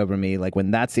triumphing over me? Like,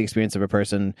 when that's the experience of a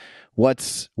person,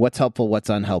 what's helpful, what's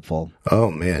unhelpful?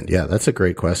 Oh man, yeah, that's a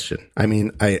great question. I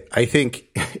mean, I think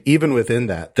even within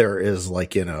that, there is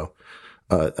like, a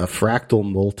fractal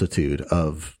multitude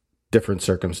of different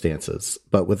circumstances.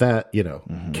 But with that,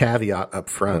 caveat up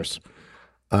front,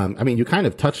 I mean, you kind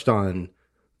of touched on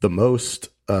the most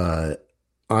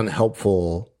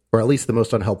unhelpful, or at least the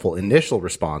most unhelpful initial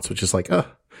response, which is like,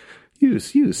 you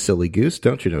silly goose,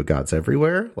 don't you know God's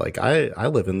everywhere? Like, I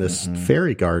live in this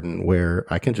fairy garden where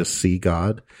I can just see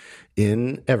God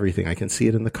in everything. I can see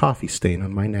it in the coffee stain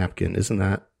on my napkin. Isn't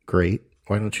that great?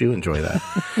 Why don't you enjoy that?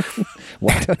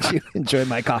 Why don't you enjoy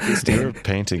my coffee stain? You're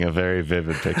painting a very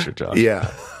vivid picture, Josh.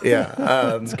 Yeah.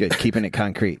 It's good, keeping it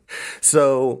concrete.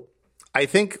 So I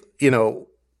think,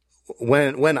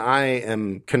 when I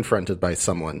am confronted by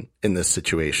someone in this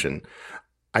situation,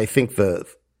 I think the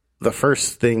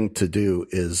first thing to do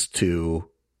is to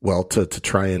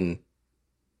try and,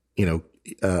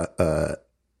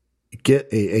 get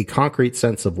a concrete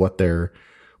sense of what their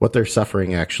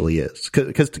suffering actually is.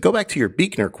 Because to go back to your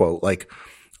Buechner quote, like,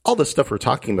 all the stuff we're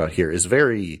talking about here is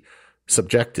very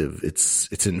subjective.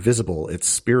 It's invisible. It's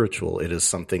spiritual. It is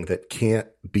something that can't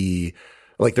be,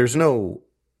 like, there's no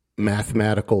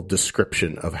mathematical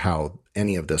description of how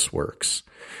any of this works.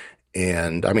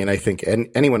 And I mean, I think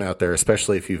anyone out there,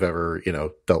 especially if you've ever,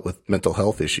 dealt with mental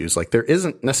health issues, like, there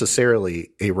isn't necessarily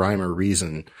a rhyme or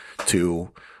reason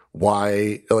to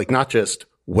why, like, not just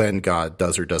when God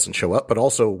does or doesn't show up, but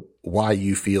also why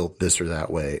you feel this or that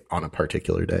way on a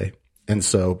particular day. And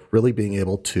so really being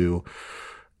able to,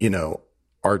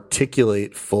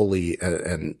 articulate fully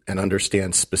and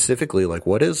understand specifically, like,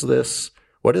 what is this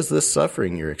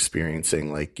suffering you're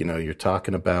experiencing? Like, you're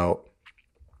talking about,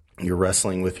 you're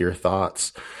wrestling with your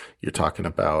thoughts. You're talking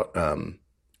about,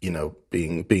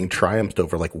 being triumphed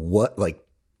over, like, what, like,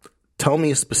 tell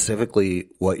me specifically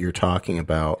what you're talking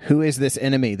about. Who is this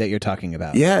enemy that you're talking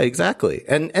about? Yeah, exactly.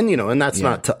 And that's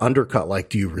not to undercut, like,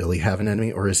 do you really have an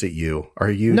enemy, or is it you?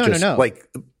 Are you no. like,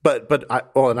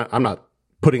 I'm not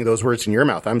putting those words in your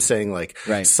mouth. I'm saying, like,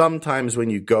 sometimes when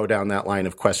you go down that line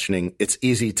of questioning, it's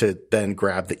easy to then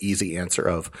grab the easy answer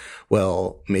of,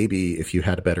 well, maybe if you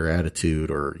had a better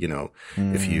attitude, or,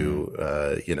 if you,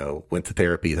 went to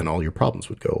therapy, then all your problems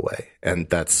would go away. And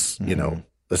that's,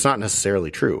 that's not necessarily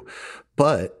true.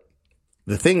 But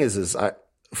the thing is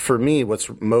for me, what's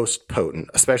most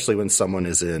potent, especially when someone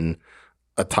is in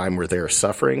a time where they're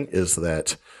suffering, is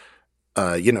that,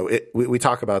 we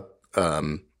talk about,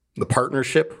 the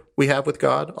partnership we have with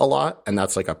God a lot, and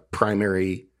that's like a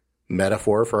primary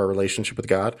metaphor for our relationship with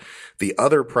God. The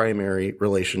other primary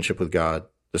relationship with God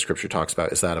the scripture talks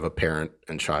about is that of a parent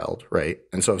and child, right?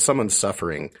 And so if someone's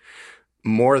suffering,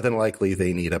 more than likely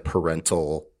they need a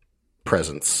parental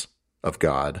presence of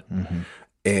God. Mm-hmm.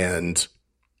 And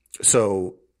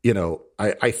so,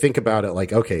 I think about it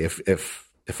like, okay, if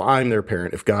I'm their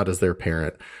parent, if God is their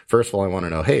parent, first of all, I want to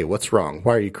know, hey, what's wrong?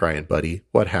 Why are you crying, buddy?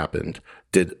 What happened?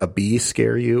 Did a bee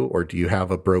scare you, or do you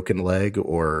have a broken leg?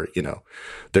 Or,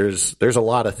 there's a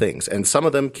lot of things, and some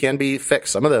of them can be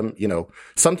fixed. Some of them,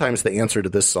 sometimes the answer to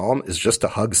this psalm is just to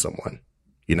hug someone.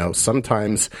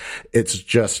 Sometimes it's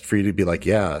just for you to be like,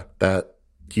 yeah, that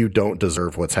you don't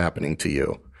deserve what's happening to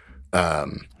you.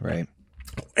 Right.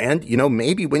 And,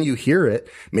 maybe when you hear it,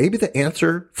 maybe the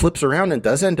answer flips around and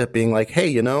does end up being like, hey,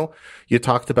 you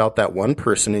talked about that one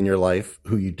person in your life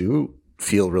who you do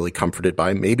feel really comforted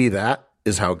by. Maybe that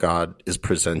is how God is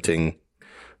presenting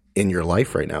in your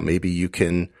life right now. Maybe you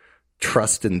can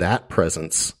trust in that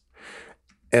presence.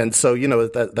 And so,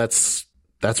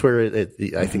 that's where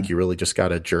I think you really just got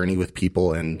to journey with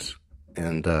people and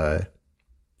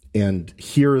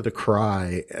hear the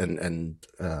cry and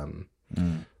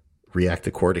react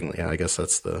accordingly. I guess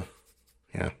that's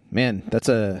man, that's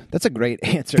a great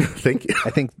answer. Thank you. I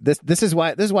think this is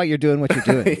why you're doing what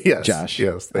you're doing. Yes, Josh.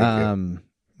 Yes. Thank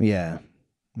you.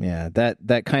 Yeah.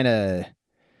 That kind of,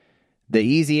 the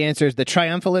easy answers, the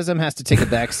triumphalism has to take a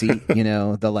back seat,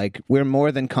 we're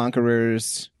more than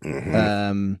conquerors.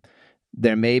 Mm-hmm.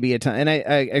 There may be a time, and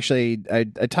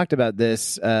I talked about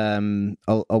this a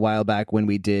while back when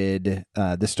we did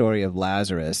the story of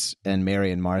Lazarus and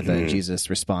Mary and Martha and Jesus'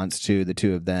 response to the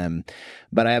two of them.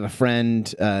 But I have a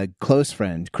friend, close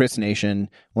friend, Chris Nation,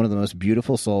 one of the most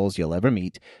beautiful souls you'll ever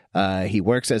meet. He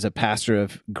works as a pastor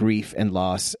of grief and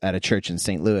loss at a church in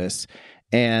St. Louis.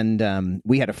 And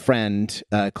we had a friend,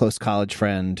 a close college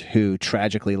friend, who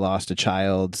tragically lost a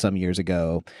child some years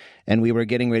ago. And we were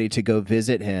getting ready to go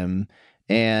visit him.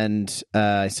 And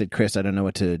I said, Chris, I don't know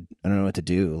what to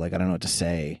do. Like, I don't know what to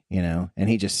say, And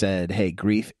he just said, hey,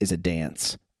 grief is a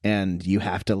dance, and you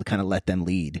have to kind of let them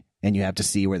lead, and you have to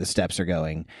see where the steps are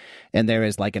going. And there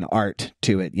is like an art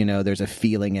to it, there's a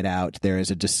feeling it out. There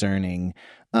is a discerning.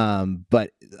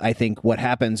 But I think what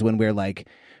happens when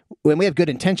we have good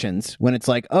intentions, when it's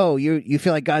like, oh, you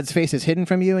feel like God's face is hidden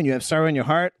from you and you have sorrow in your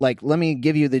heart, like, let me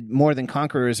give you the more than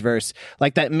conquerors verse.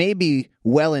 Like, that may be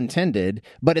well intended,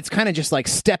 but it's kind of just like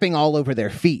stepping all over their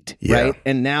feet, right?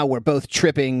 And now we're both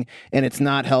tripping, and it's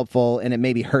not helpful, and it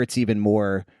maybe hurts even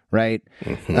more, right?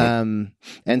 Mm-hmm.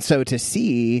 And so to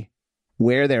see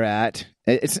where they're at,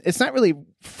 it's not really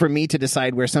for me to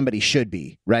decide where somebody should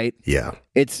be, right? Yeah.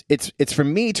 It's for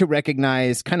me to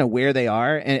recognize kind of where they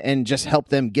are and just help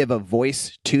them give a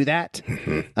voice to that.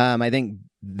 Mm-hmm. I think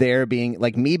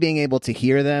being able to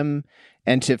hear them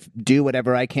and to do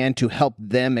whatever I can to help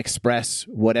them express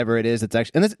whatever it is that's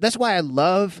actually, and that's why I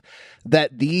love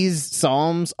that these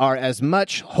Psalms are as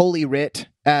much Holy Writ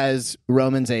as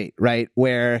Romans 8, right?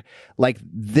 Where like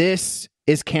this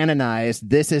is canonized,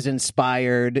 this is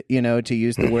inspired, to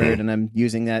use the word, and I'm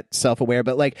using that self-aware,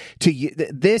 but like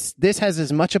this has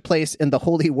as much a place in the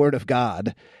holy word of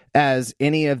God as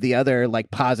any of the other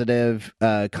like positive,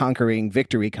 conquering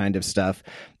victory kind of stuff.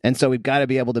 And so we've got to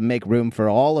be able to make room for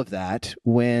all of that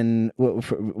when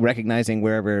recognizing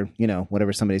wherever,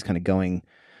 whatever somebody's kind of going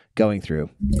through.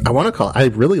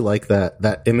 I really like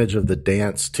that image of the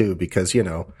dance too, because,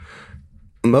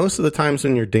 most of the times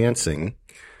when you're dancing,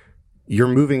 you're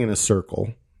moving in a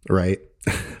circle, right?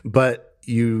 But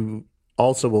you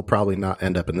also will probably not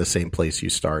end up in the same place you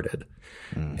started.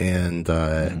 And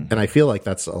I feel like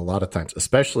that's a lot of times,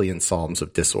 especially in Psalms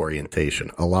of disorientation,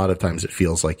 a lot of times it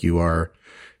feels like you are,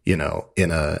 in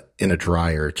a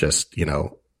dryer, just,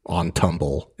 on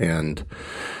tumble, and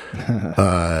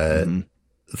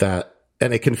that,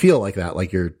 and it can feel like that,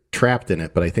 like you're trapped in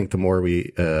it. But I think the more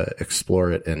we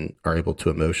explore it and are able to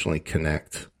emotionally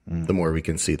connect, the more we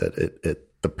can see that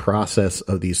the process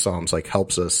of these Psalms like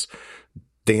helps us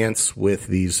dance with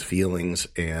these feelings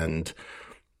and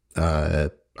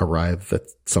arrive at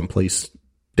someplace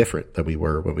different than we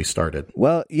were when we started.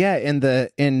 Well, yeah,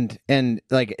 and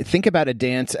like think about a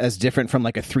dance as different from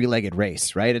like a three-legged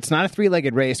race, right? It's not a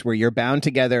three-legged race where you're bound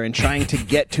together and trying to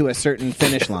get to a certain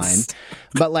finish line.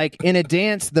 But like in a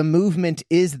dance, the movement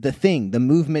is the thing. The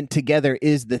movement together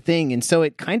is the thing. And so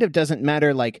it kind of doesn't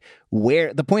matter like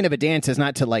where the point of a dance is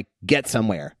not to like get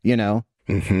somewhere,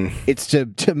 Mm-hmm. It's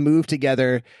to move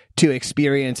together, to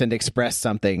experience and express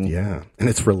something. Yeah. And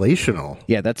it's relational.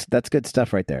 Yeah, that's good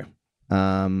stuff right there.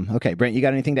 Okay, Brent, you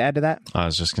got anything to add to that? I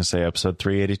was just going to say episode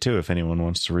 382 if anyone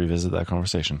wants to revisit that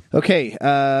conversation. Okay,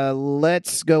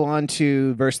 let's go on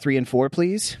to verse 3 and 4,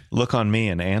 please. Look on me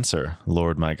and answer,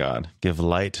 Lord my God. Give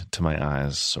light to my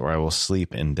eyes, or I will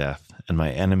sleep in death, and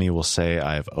my enemy will say,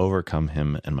 I have overcome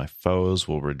him, and my foes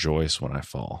will rejoice when I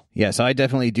fall. Yeah, so I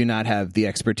definitely do not have the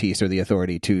expertise or the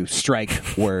authority to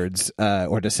strike words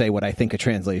or to say what I think a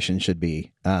translation should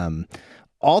be.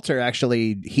 Alter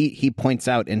actually he points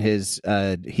out in his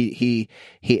he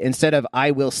instead of I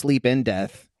will sleep in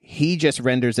death, he just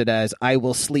renders it as I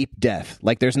will sleep death.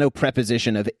 Like there's no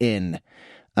preposition of in.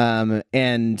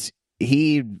 And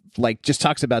he like just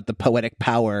talks about the poetic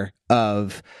power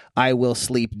of I will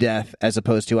sleep death as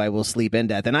opposed to I will sleep in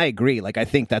death. And I agree. Like I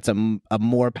think that's a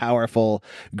more powerful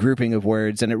grouping of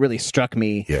words, and it really struck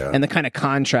me. Yeah. And the kind of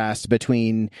contrast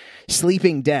between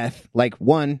sleeping death, like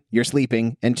one, you're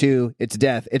sleeping, and two, it's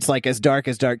death. It's like as dark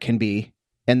can be.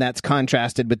 And that's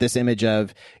contrasted with this image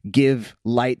of give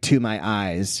light to my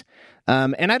eyes.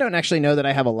 And I don't actually know that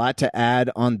I have a lot to add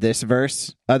on this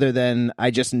verse, other than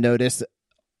I just notice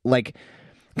like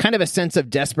kind of a sense of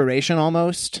desperation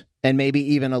almost, and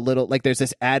maybe even a little like there's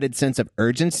this added sense of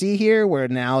urgency here where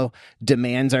now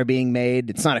demands are being made.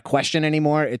 It's not a question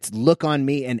anymore. It's look on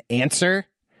me and answer.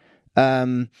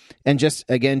 And just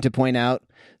again to point out,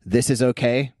 this is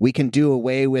okay. We can do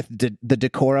away with the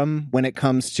decorum when it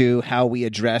comes to how we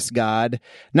address God.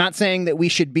 Not saying that we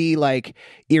should be like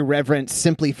irreverent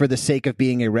simply for the sake of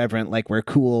being irreverent, like we're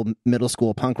cool middle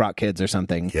school punk rock kids or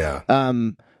something. Yeah.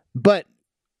 But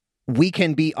we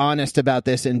can be honest about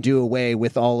this and do away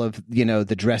with all of,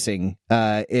 the dressing.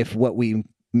 If what we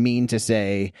mean to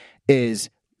say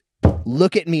is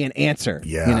look at me and answer,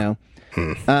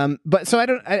 But so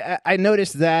I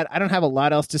noticed that. I don't have a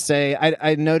lot else to say.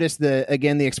 I noticed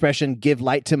the expression give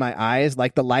light to my eyes,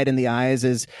 like the light in the eyes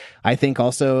is, I think,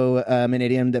 also an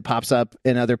idiom that pops up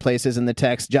in other places in the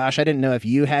text. Josh, I didn't know if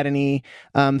you had any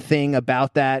thing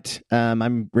about that.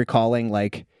 I'm recalling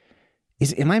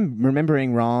am I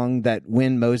remembering wrong that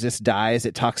when Moses dies,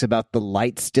 it talks about the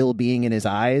light still being in his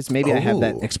eyes? Maybe I have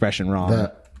that expression wrong.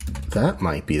 That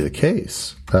might be the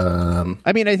case.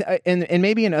 I mean, and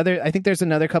maybe in other, I think there's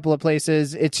another couple of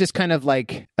places. It's just kind of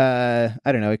like, I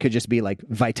don't know. It could just be like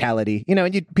vitality,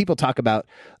 and people talk about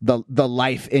the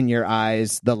life in your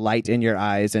eyes, the light in your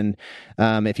eyes. And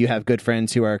if you have good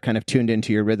friends who are kind of tuned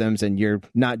into your rhythms and you're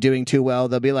not doing too well,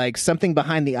 they'll be like, something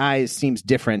behind the eyes seems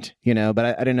different,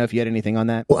 but I don't know if you had anything on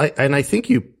that. Well, I think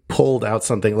you pulled out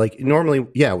something like normally,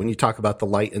 when you talk about the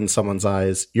light in someone's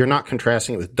eyes, you're not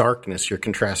contrasting it with darkness. You're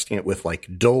contrasting it with like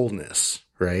dullness,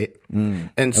 right?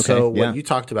 And so what you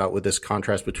talked about with this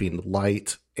contrast between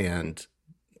light and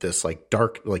this like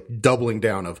dark, like doubling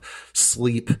down of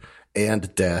sleep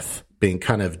and death being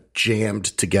kind of jammed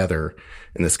together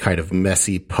in this kind of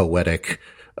messy, poetic,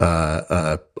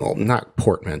 well, not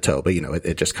portmanteau, but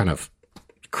it just kind of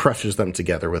crushes them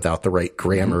together without the right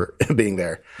grammar being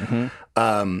there.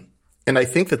 And I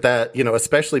think that,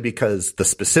 especially because the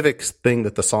specific thing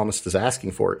that the psalmist is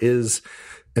asking for is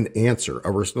an answer,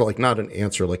 like not an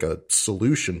answer, like a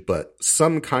solution, but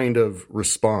some kind of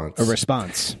response. A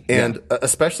response. And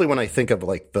especially when I think of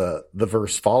like the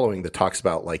verse following that talks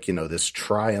about like, this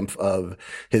triumph of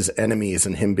his enemies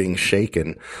and him being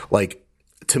shaken. Like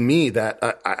to me that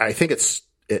I think it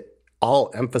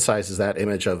all emphasizes that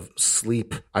image of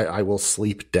sleep. I will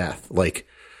sleep death. Like,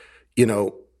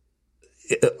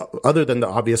 other than the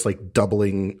obvious like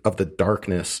doubling of the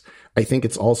darkness, I think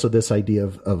it's also this idea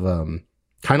of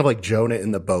kind of like Jonah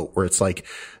in the boat, where it's like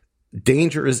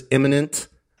danger is imminent,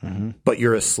 but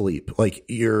you're asleep. Like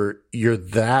you're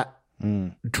that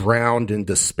drowned in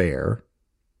despair,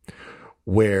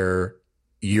 where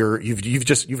you've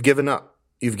given up.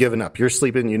 You've given up. You're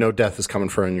sleeping. Death is coming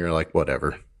for you, and you're like,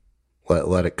 whatever.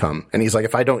 Let it come. And he's like,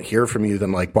 if I don't hear from you,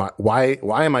 then like, why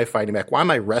am I fighting back? Why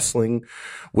am I wrestling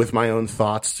with my own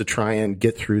thoughts to try and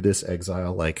get through this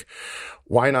exile? Like,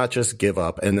 why not just give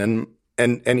up? And then,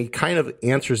 and he kind of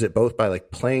answers it both by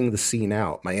like playing the scene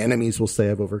out. My enemies will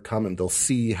say I've overcome him. They'll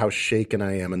see how shaken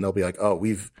I am. And they'll be like, oh,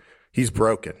 he's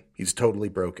broken. He's totally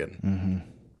broken.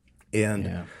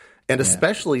 And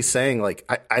especially saying like,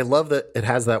 I love that it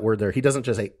has that word there. He doesn't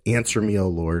just say, answer me, O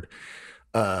Lord.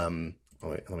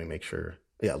 Let me make sure.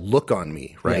 Yeah. Look on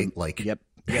me, right?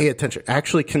 Pay attention.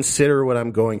 Actually consider what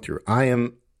I'm going through. I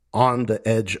am on the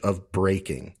edge of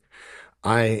breaking.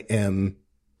 I am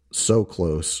so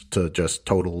close to just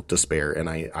total despair. And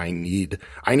I need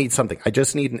something. I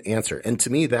just need an answer. And to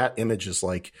me, that image is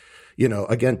like,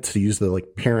 again, to use the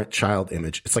like parent child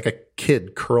image, it's like a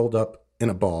kid curled up in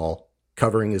a ball,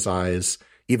 covering his eyes,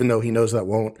 even though he knows that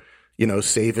won't,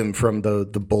 save him from the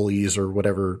bullies or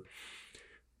whatever.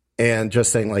 And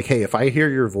just saying like, hey, if I hear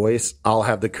your voice, I'll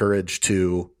have the courage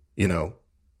to,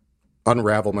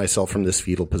 unravel myself from this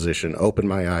fetal position, open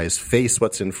my eyes, face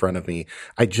what's in front of me.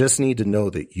 I just need to know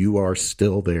that you are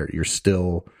still there. You're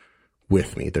still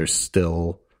with me. There's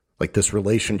still like this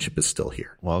relationship is still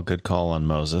here. Well, good call on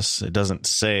Moses. It doesn't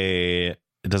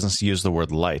use the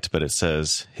word light, but it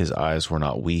says his eyes were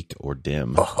not weak or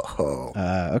dim.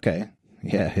 Okay.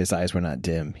 Yeah, his eyes were not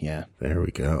dim. Yeah, there we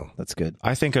go. That's good.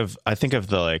 I think of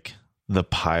the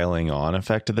piling on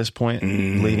effect at this point,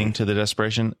 leading to the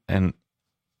desperation, and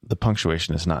the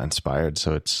punctuation is not inspired,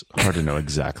 so it's hard to know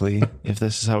exactly if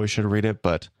this is how we should read it.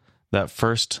 But that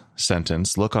first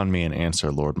sentence, "Look on me and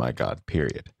answer, Lord my God,"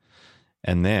 period,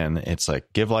 and then it's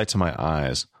like, "Give light to my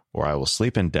eyes, or I will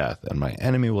sleep in death, and my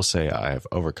enemy will say, I have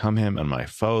overcome him, and my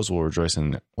foes will rejoice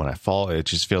in when I fall." It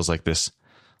just feels like this.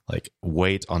 Like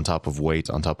weight on top of weight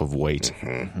on top of weight,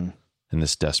 and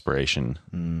this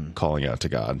desperation calling out to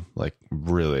God, like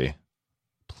really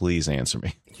please answer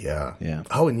me. Yeah. Yeah.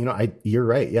 Oh, and you're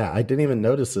right. Yeah, I didn't even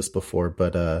notice this before,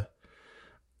 but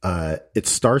it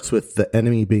starts with the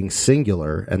enemy being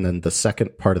singular, and then the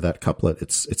second part of that couplet,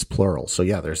 it's plural. So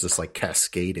yeah, there's this like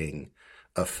cascading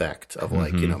effect of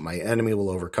like, my enemy will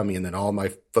overcome me, and then all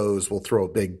my foes will throw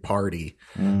a big party.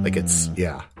 Like it's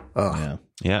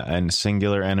Yeah, and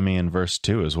singular enemy in verse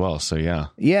 2 as well. So yeah.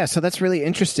 Yeah, so that's really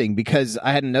interesting because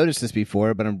I hadn't noticed this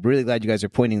before, but I'm really glad you guys are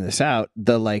pointing this out.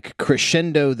 The like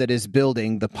crescendo that is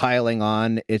building, the piling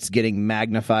on, it's getting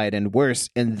magnified and worse.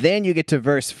 And then you get to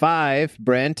verse 5,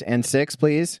 Brent, and 6,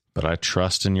 please. But I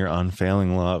trust in your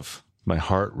unfailing love. My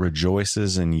heart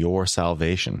rejoices in your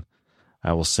salvation.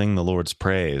 I will sing the Lord's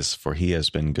praise, for he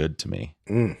has been good to me.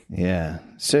 Yeah.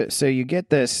 So you get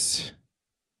this,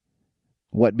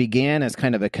 what began as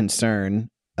kind of a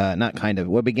concern,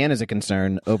 what began as a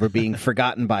concern over being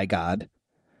forgotten by God,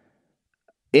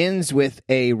 ends with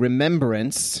a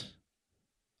remembrance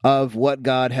of what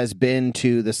God has been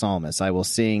to the psalmist. I will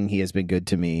sing, he has been good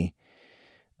to me.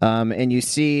 And you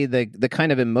see the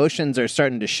kind of emotions are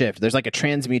starting to shift. There's like a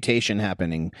transmutation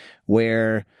happening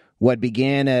where what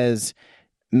began as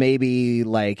maybe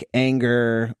like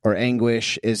anger or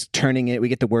anguish is turning it. We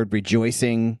get the word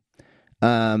rejoicing.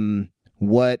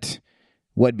 What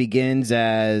begins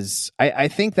as, I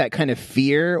think that kind of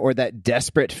fear or that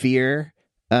desperate fear,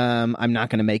 I'm not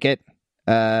going to make it,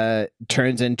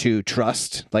 turns into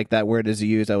trust, like that word is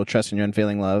used, I will trust in your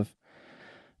unfailing love.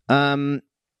 And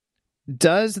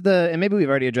maybe we've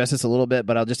already addressed this a little bit,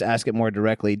 but I'll just ask it more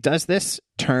directly. Does this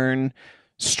turn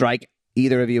strike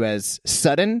either of you as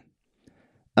sudden?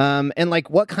 And like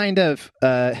what kind of,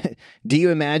 do you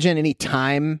imagine any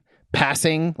time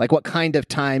passing? Like what kind of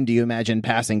time do you imagine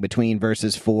passing between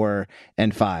verses 4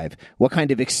 and 5? What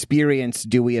kind of experience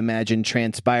do we imagine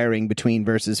transpiring between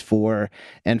verses 4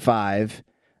 and 5?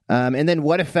 And then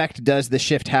what effect does the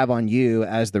shift have on you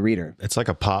as the reader? It's like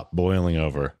a pot boiling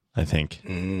over, I think.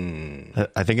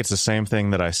 I think it's the same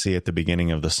thing that I see at the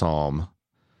beginning of the psalm,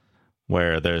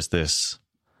 where there's this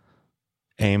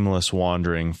aimless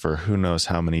wandering for who knows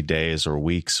how many days or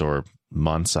weeks or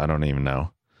months, I don't even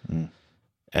know.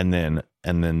 And then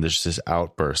there's this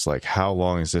outburst, like how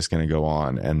long is this going to go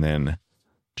on? And then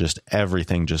just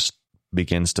everything just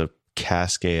begins to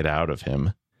cascade out of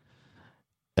him.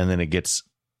 And then it gets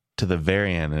to the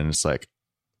very end and it's like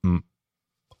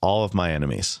all of my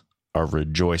enemies are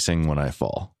rejoicing when I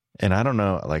fall. And I don't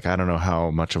know how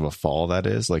much of a fall that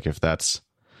is. Like if that's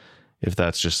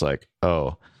just like,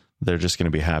 oh, they're just going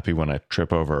to be happy when I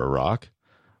trip over a rock.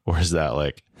 Or is that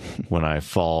like when I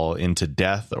fall into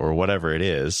death or whatever it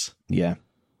is? Yeah.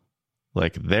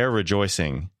 Like they're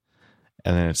rejoicing.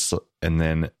 And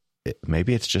then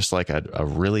maybe it's just like a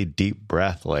really deep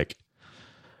breath. Like,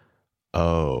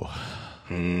 oh,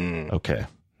 okay.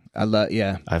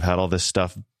 I've had all this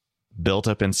stuff built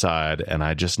up inside and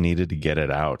I just needed to get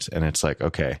it out. And it's like,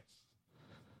 okay,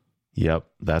 yep,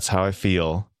 that's how I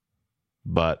feel.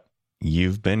 But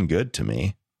you've been good to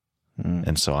me.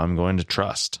 And so I'm going to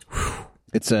trust.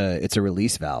 It's a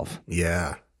release valve.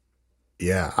 Yeah.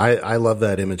 Yeah. I love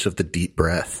that image of the deep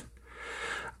breath.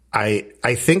 I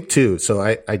think too. So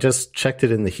I just checked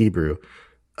it in the Hebrew.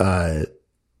 The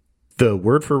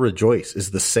word for rejoice is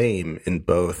the same in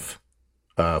both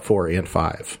 4 and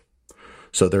 5.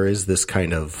 So there is this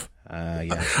kind of,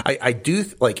 I do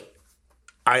like,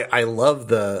 I love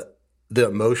the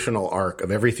emotional arc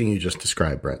of everything you just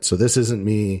described, Brent. So this isn't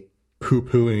me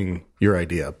poo-pooing your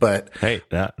idea, but hey,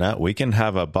 we can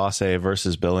have a Bosse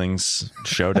versus Billings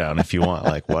showdown if you want,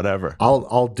 like whatever.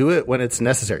 I'll do it when it's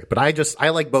necessary, but I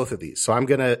like both of these. So I'm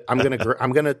gonna,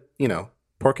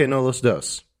 porque no los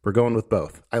dos. We're going with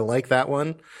both. I like that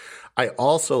one. I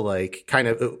also like kind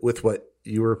of with what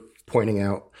you were pointing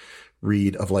out,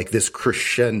 Reed, of like this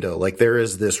crescendo, like there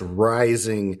is this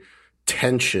rising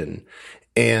tension,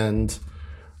 and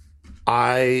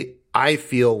I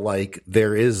feel like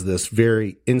there is this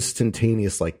very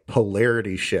instantaneous like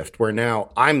polarity shift where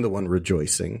now I'm the one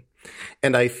rejoicing.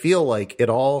 And I feel like it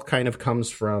all kind of comes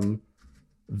from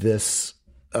this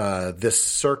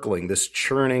circling, this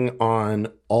churning on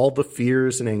all the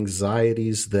fears and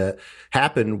anxieties that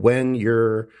happen when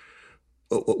you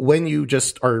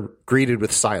just are greeted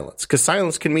with silence, because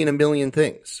silence can mean a million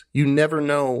things. You never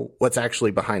know what's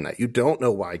actually behind that. You don't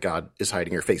know why God is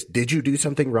hiding your face. Did you do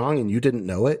something wrong and you didn't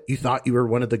know it? You thought you were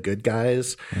one of the good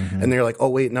guys. And they're like, oh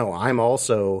wait, no, I'm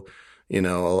also,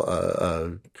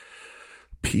 a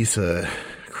piece of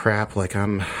crap. Like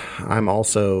I'm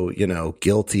also,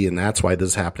 guilty, and that's why this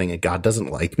is happening. And God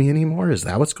doesn't like me anymore. Is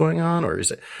that what's going on? Or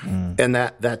is it, and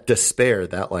that despair,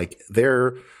 that like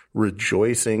they're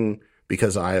rejoicing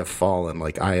because I have fallen,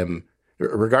 like I am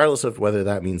regardless of whether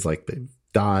that means like they've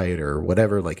died or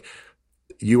whatever, like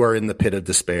you are in the pit of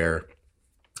despair.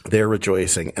 They're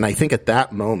rejoicing. And I think at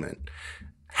that moment,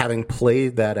 having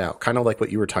played that out, kind of like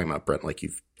what you were talking about, Brent, like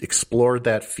you've explored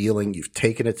that feeling, you've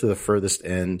taken it to the furthest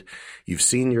end, you've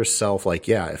seen yourself like,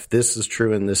 yeah, if this is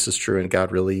true and this is true and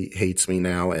God really hates me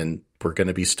now and we're going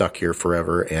to be stuck here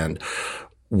forever and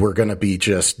we're going to be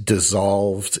just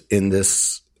dissolved in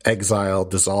this exile,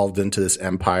 dissolved into this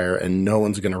empire, and no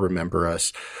one's going to remember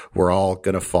us. We're all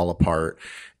going to fall apart.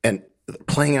 And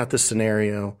playing out this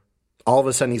scenario, all of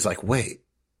a sudden he's like, wait,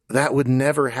 that would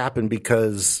never happen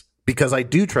because I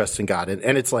do trust in God.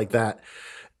 And it's like that,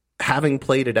 having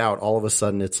played it out, all of a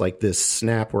sudden it's like this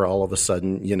snap where all of a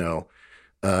sudden, you know,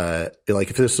 like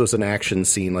if this was an action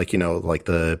scene, like, you know, like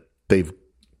they've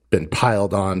been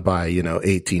piled on by, you know,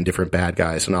 18 different bad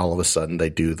guys. And all of a sudden they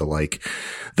do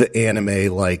the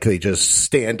anime, like they just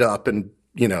stand up and,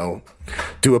 you know,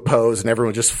 do a pose and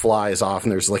everyone just flies off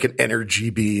and there's like an energy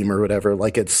beam or whatever.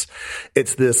 Like it's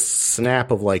this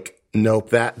snap of like, nope,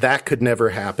 that could never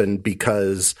happen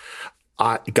because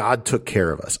God took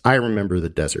care of us. I remember the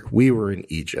desert. We were in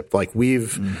Egypt. Like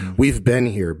we've been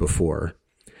here before.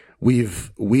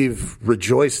 We've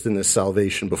rejoiced in this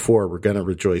salvation before. We're going to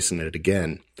rejoice in it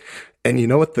again. And you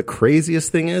know what the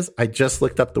craziest thing is? I just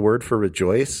looked up the word for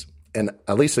rejoice, and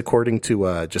at least according to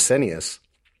Gesenius,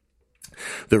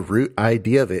 the root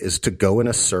idea of it is to go in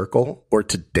a circle or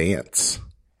to dance.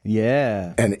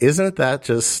 Yeah. And isn't that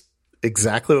just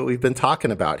exactly what we've been talking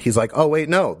about? He's like, oh wait,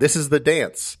 no, this is the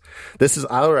dance. This is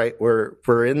all right.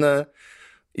 We're in the,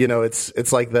 you know,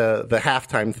 it's like the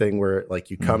halftime thing where like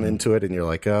you come into it and you're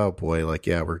like, oh boy, like,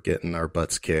 yeah, we're getting our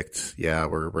butts kicked. Yeah,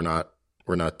 we're not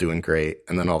doing great.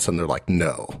 And then all of a sudden they're like,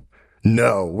 no,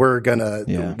 we're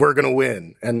gonna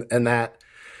win. And that,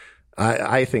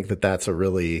 I think that's a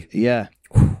really, yeah.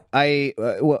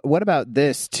 What about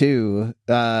this too?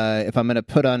 If I'm going to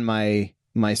put on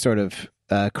my sort of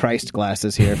Christ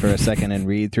glasses here for a second and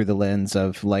read through the lens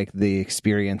of like the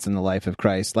experience in the life of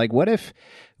Christ, like what if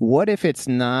it's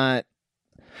not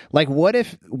like, what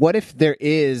if there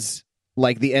is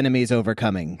like the enemy's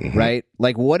overcoming, right?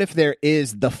 Like what if there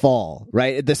is the fall,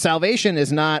 right? The salvation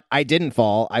is not, I didn't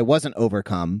fall, I wasn't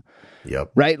overcome.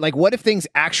 Yep. Right? Like what if things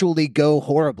actually go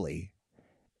horribly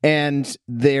and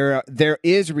there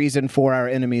is reason for our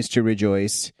enemies to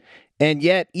rejoice, and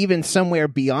yet even somewhere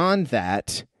beyond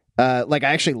that, like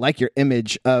I actually like your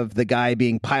image of the guy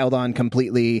being piled on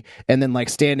completely and then like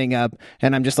standing up,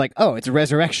 and I'm just like, oh, it's a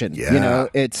resurrection. Yeah. You know,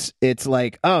 it's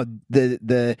like, oh,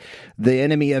 the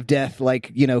enemy of death,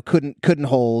 like, you know, couldn't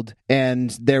hold,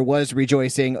 and there was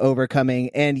rejoicing,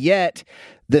 overcoming, and yet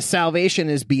the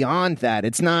salvation is beyond that.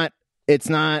 It's not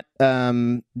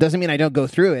doesn't mean I don't go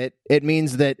through it. It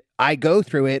means that I go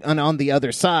through it, and on the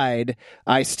other side,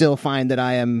 I still find that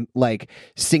I am like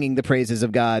singing the praises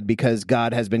of God because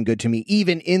God has been good to me,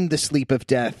 even in the sleep of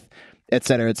death, et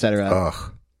cetera, et cetera.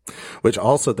 Ugh. Which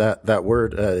also that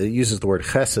word uses the word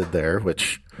chesed there,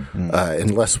 which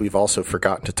unless we've also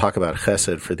forgotten to talk about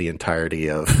chesed for the entirety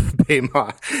of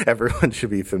Bema, everyone should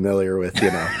be familiar with,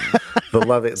 you know, the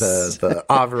love it, the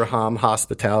Avraham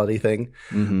hospitality thing.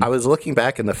 I was looking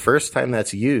back, and the first time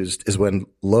that's used is when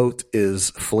Lot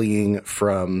is fleeing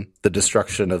from the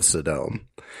destruction of Sodom.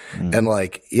 And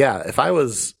like, yeah, if I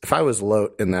was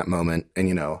Lot in that moment, and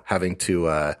you know, having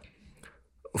to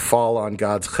fall on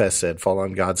God's chesed, fall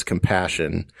on God's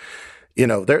compassion, you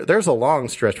know, there's a long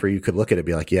stretch where you could look at it and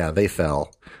be like, yeah, they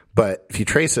fell. But if you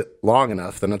trace it long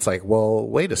enough, then it's like, well,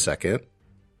 wait a second.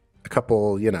 A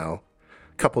couple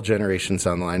generations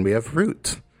down the line, we have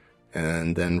Ruth.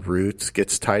 And then Ruth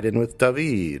gets tied in with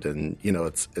David. And, you know,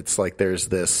 it's like there's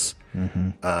this,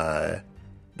 that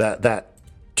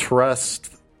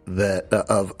trust that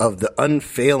of the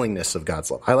unfailingness of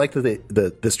God's love. I like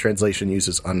that this translation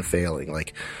uses unfailing,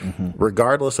 like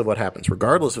regardless of what happens,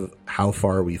 regardless of how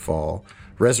far we fall,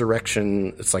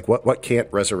 resurrection, it's like what can't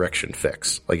resurrection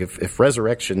fix? Like if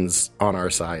resurrection's on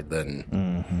our side,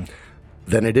 then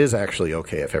it is actually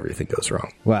okay if everything goes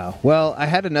wrong. Wow. Well, I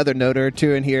had another note or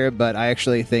two in here, but I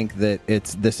actually think that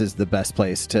this is the best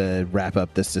place to wrap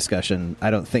up this discussion. I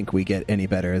don't think we get any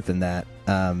better than that.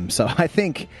 So I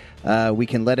think we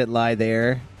can let it lie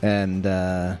there. And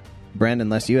Brandon,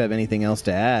 unless you have anything else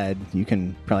to add, you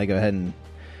can probably go ahead and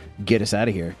get us out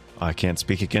of here. I can't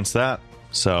speak against that.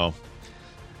 So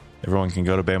everyone can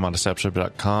go to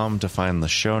BehemothDiscipleship.com to find the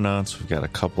show notes. We've got a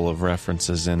couple of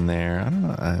references in there. I don't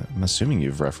know. I'm assuming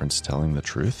you've referenced Telling the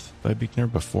Truth by Buechner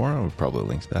before. I would probably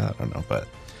link that. I don't know. But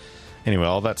anyway,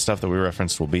 all that stuff that we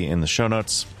referenced will be in the show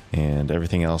notes, and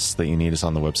everything else that you need is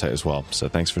on the website as well. So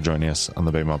thanks for joining us on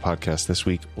the Behemoth Podcast this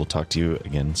week. We'll talk to you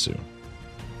again soon.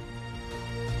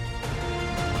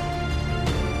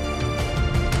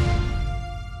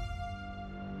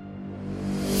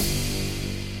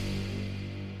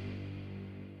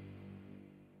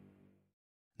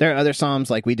 There are other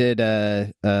Psalms, like we did,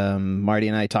 Marty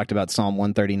and I talked about Psalm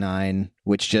 139,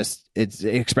 which just, it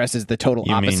expresses the total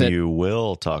You opposite. mean you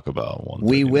will talk about 139?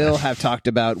 We will have talked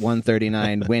about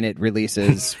 139 when it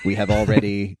releases. We have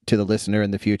already, to the listener in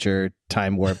the future,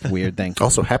 time warp weird thing.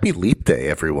 Also, happy Leap Day,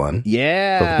 everyone. For the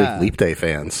Yeah. big Leap Day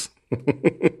fans.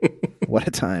 What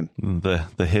a time.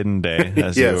 The hidden day,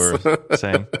 as Yes. you were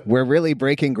saying. We're really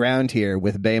breaking ground here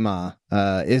with Bema.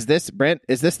 Is this, Brent,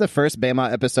 is this the first Bema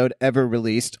episode ever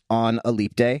released on a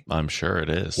leap day? I'm sure it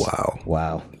is. Wow.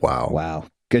 Wow. Wow. Wow.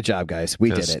 Good job, guys. We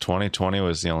did Because it. 2020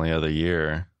 was the only other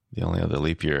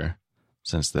leap year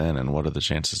since then. And what are the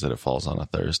chances that it falls on a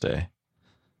Thursday?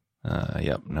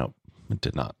 Yep. Nope. It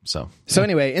did not. So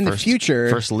Anyway, in the future,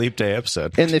 first leap day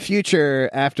episode. in the future,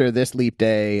 after this leap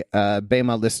day,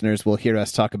 Bema listeners will hear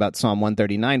us talk about Psalm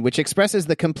 139, which expresses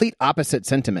the complete opposite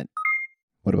sentiment.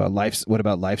 What about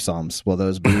life psalms? Will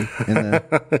those be in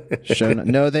the show?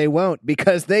 No, they won't,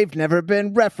 because they've never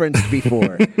been referenced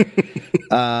before.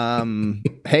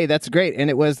 Hey, that's great, and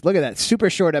it was, look at that, super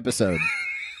short episode.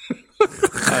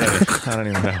 I don't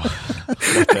even know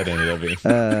what that ended up being.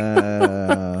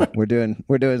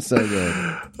 We're doing so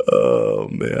good. Oh,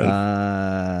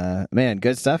 man. Man,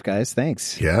 good stuff, guys.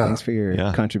 Thanks. Yeah. Thanks for your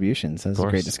Yeah. contributions. That was a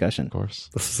great discussion. Of course.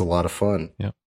 This is a lot of fun. Yep.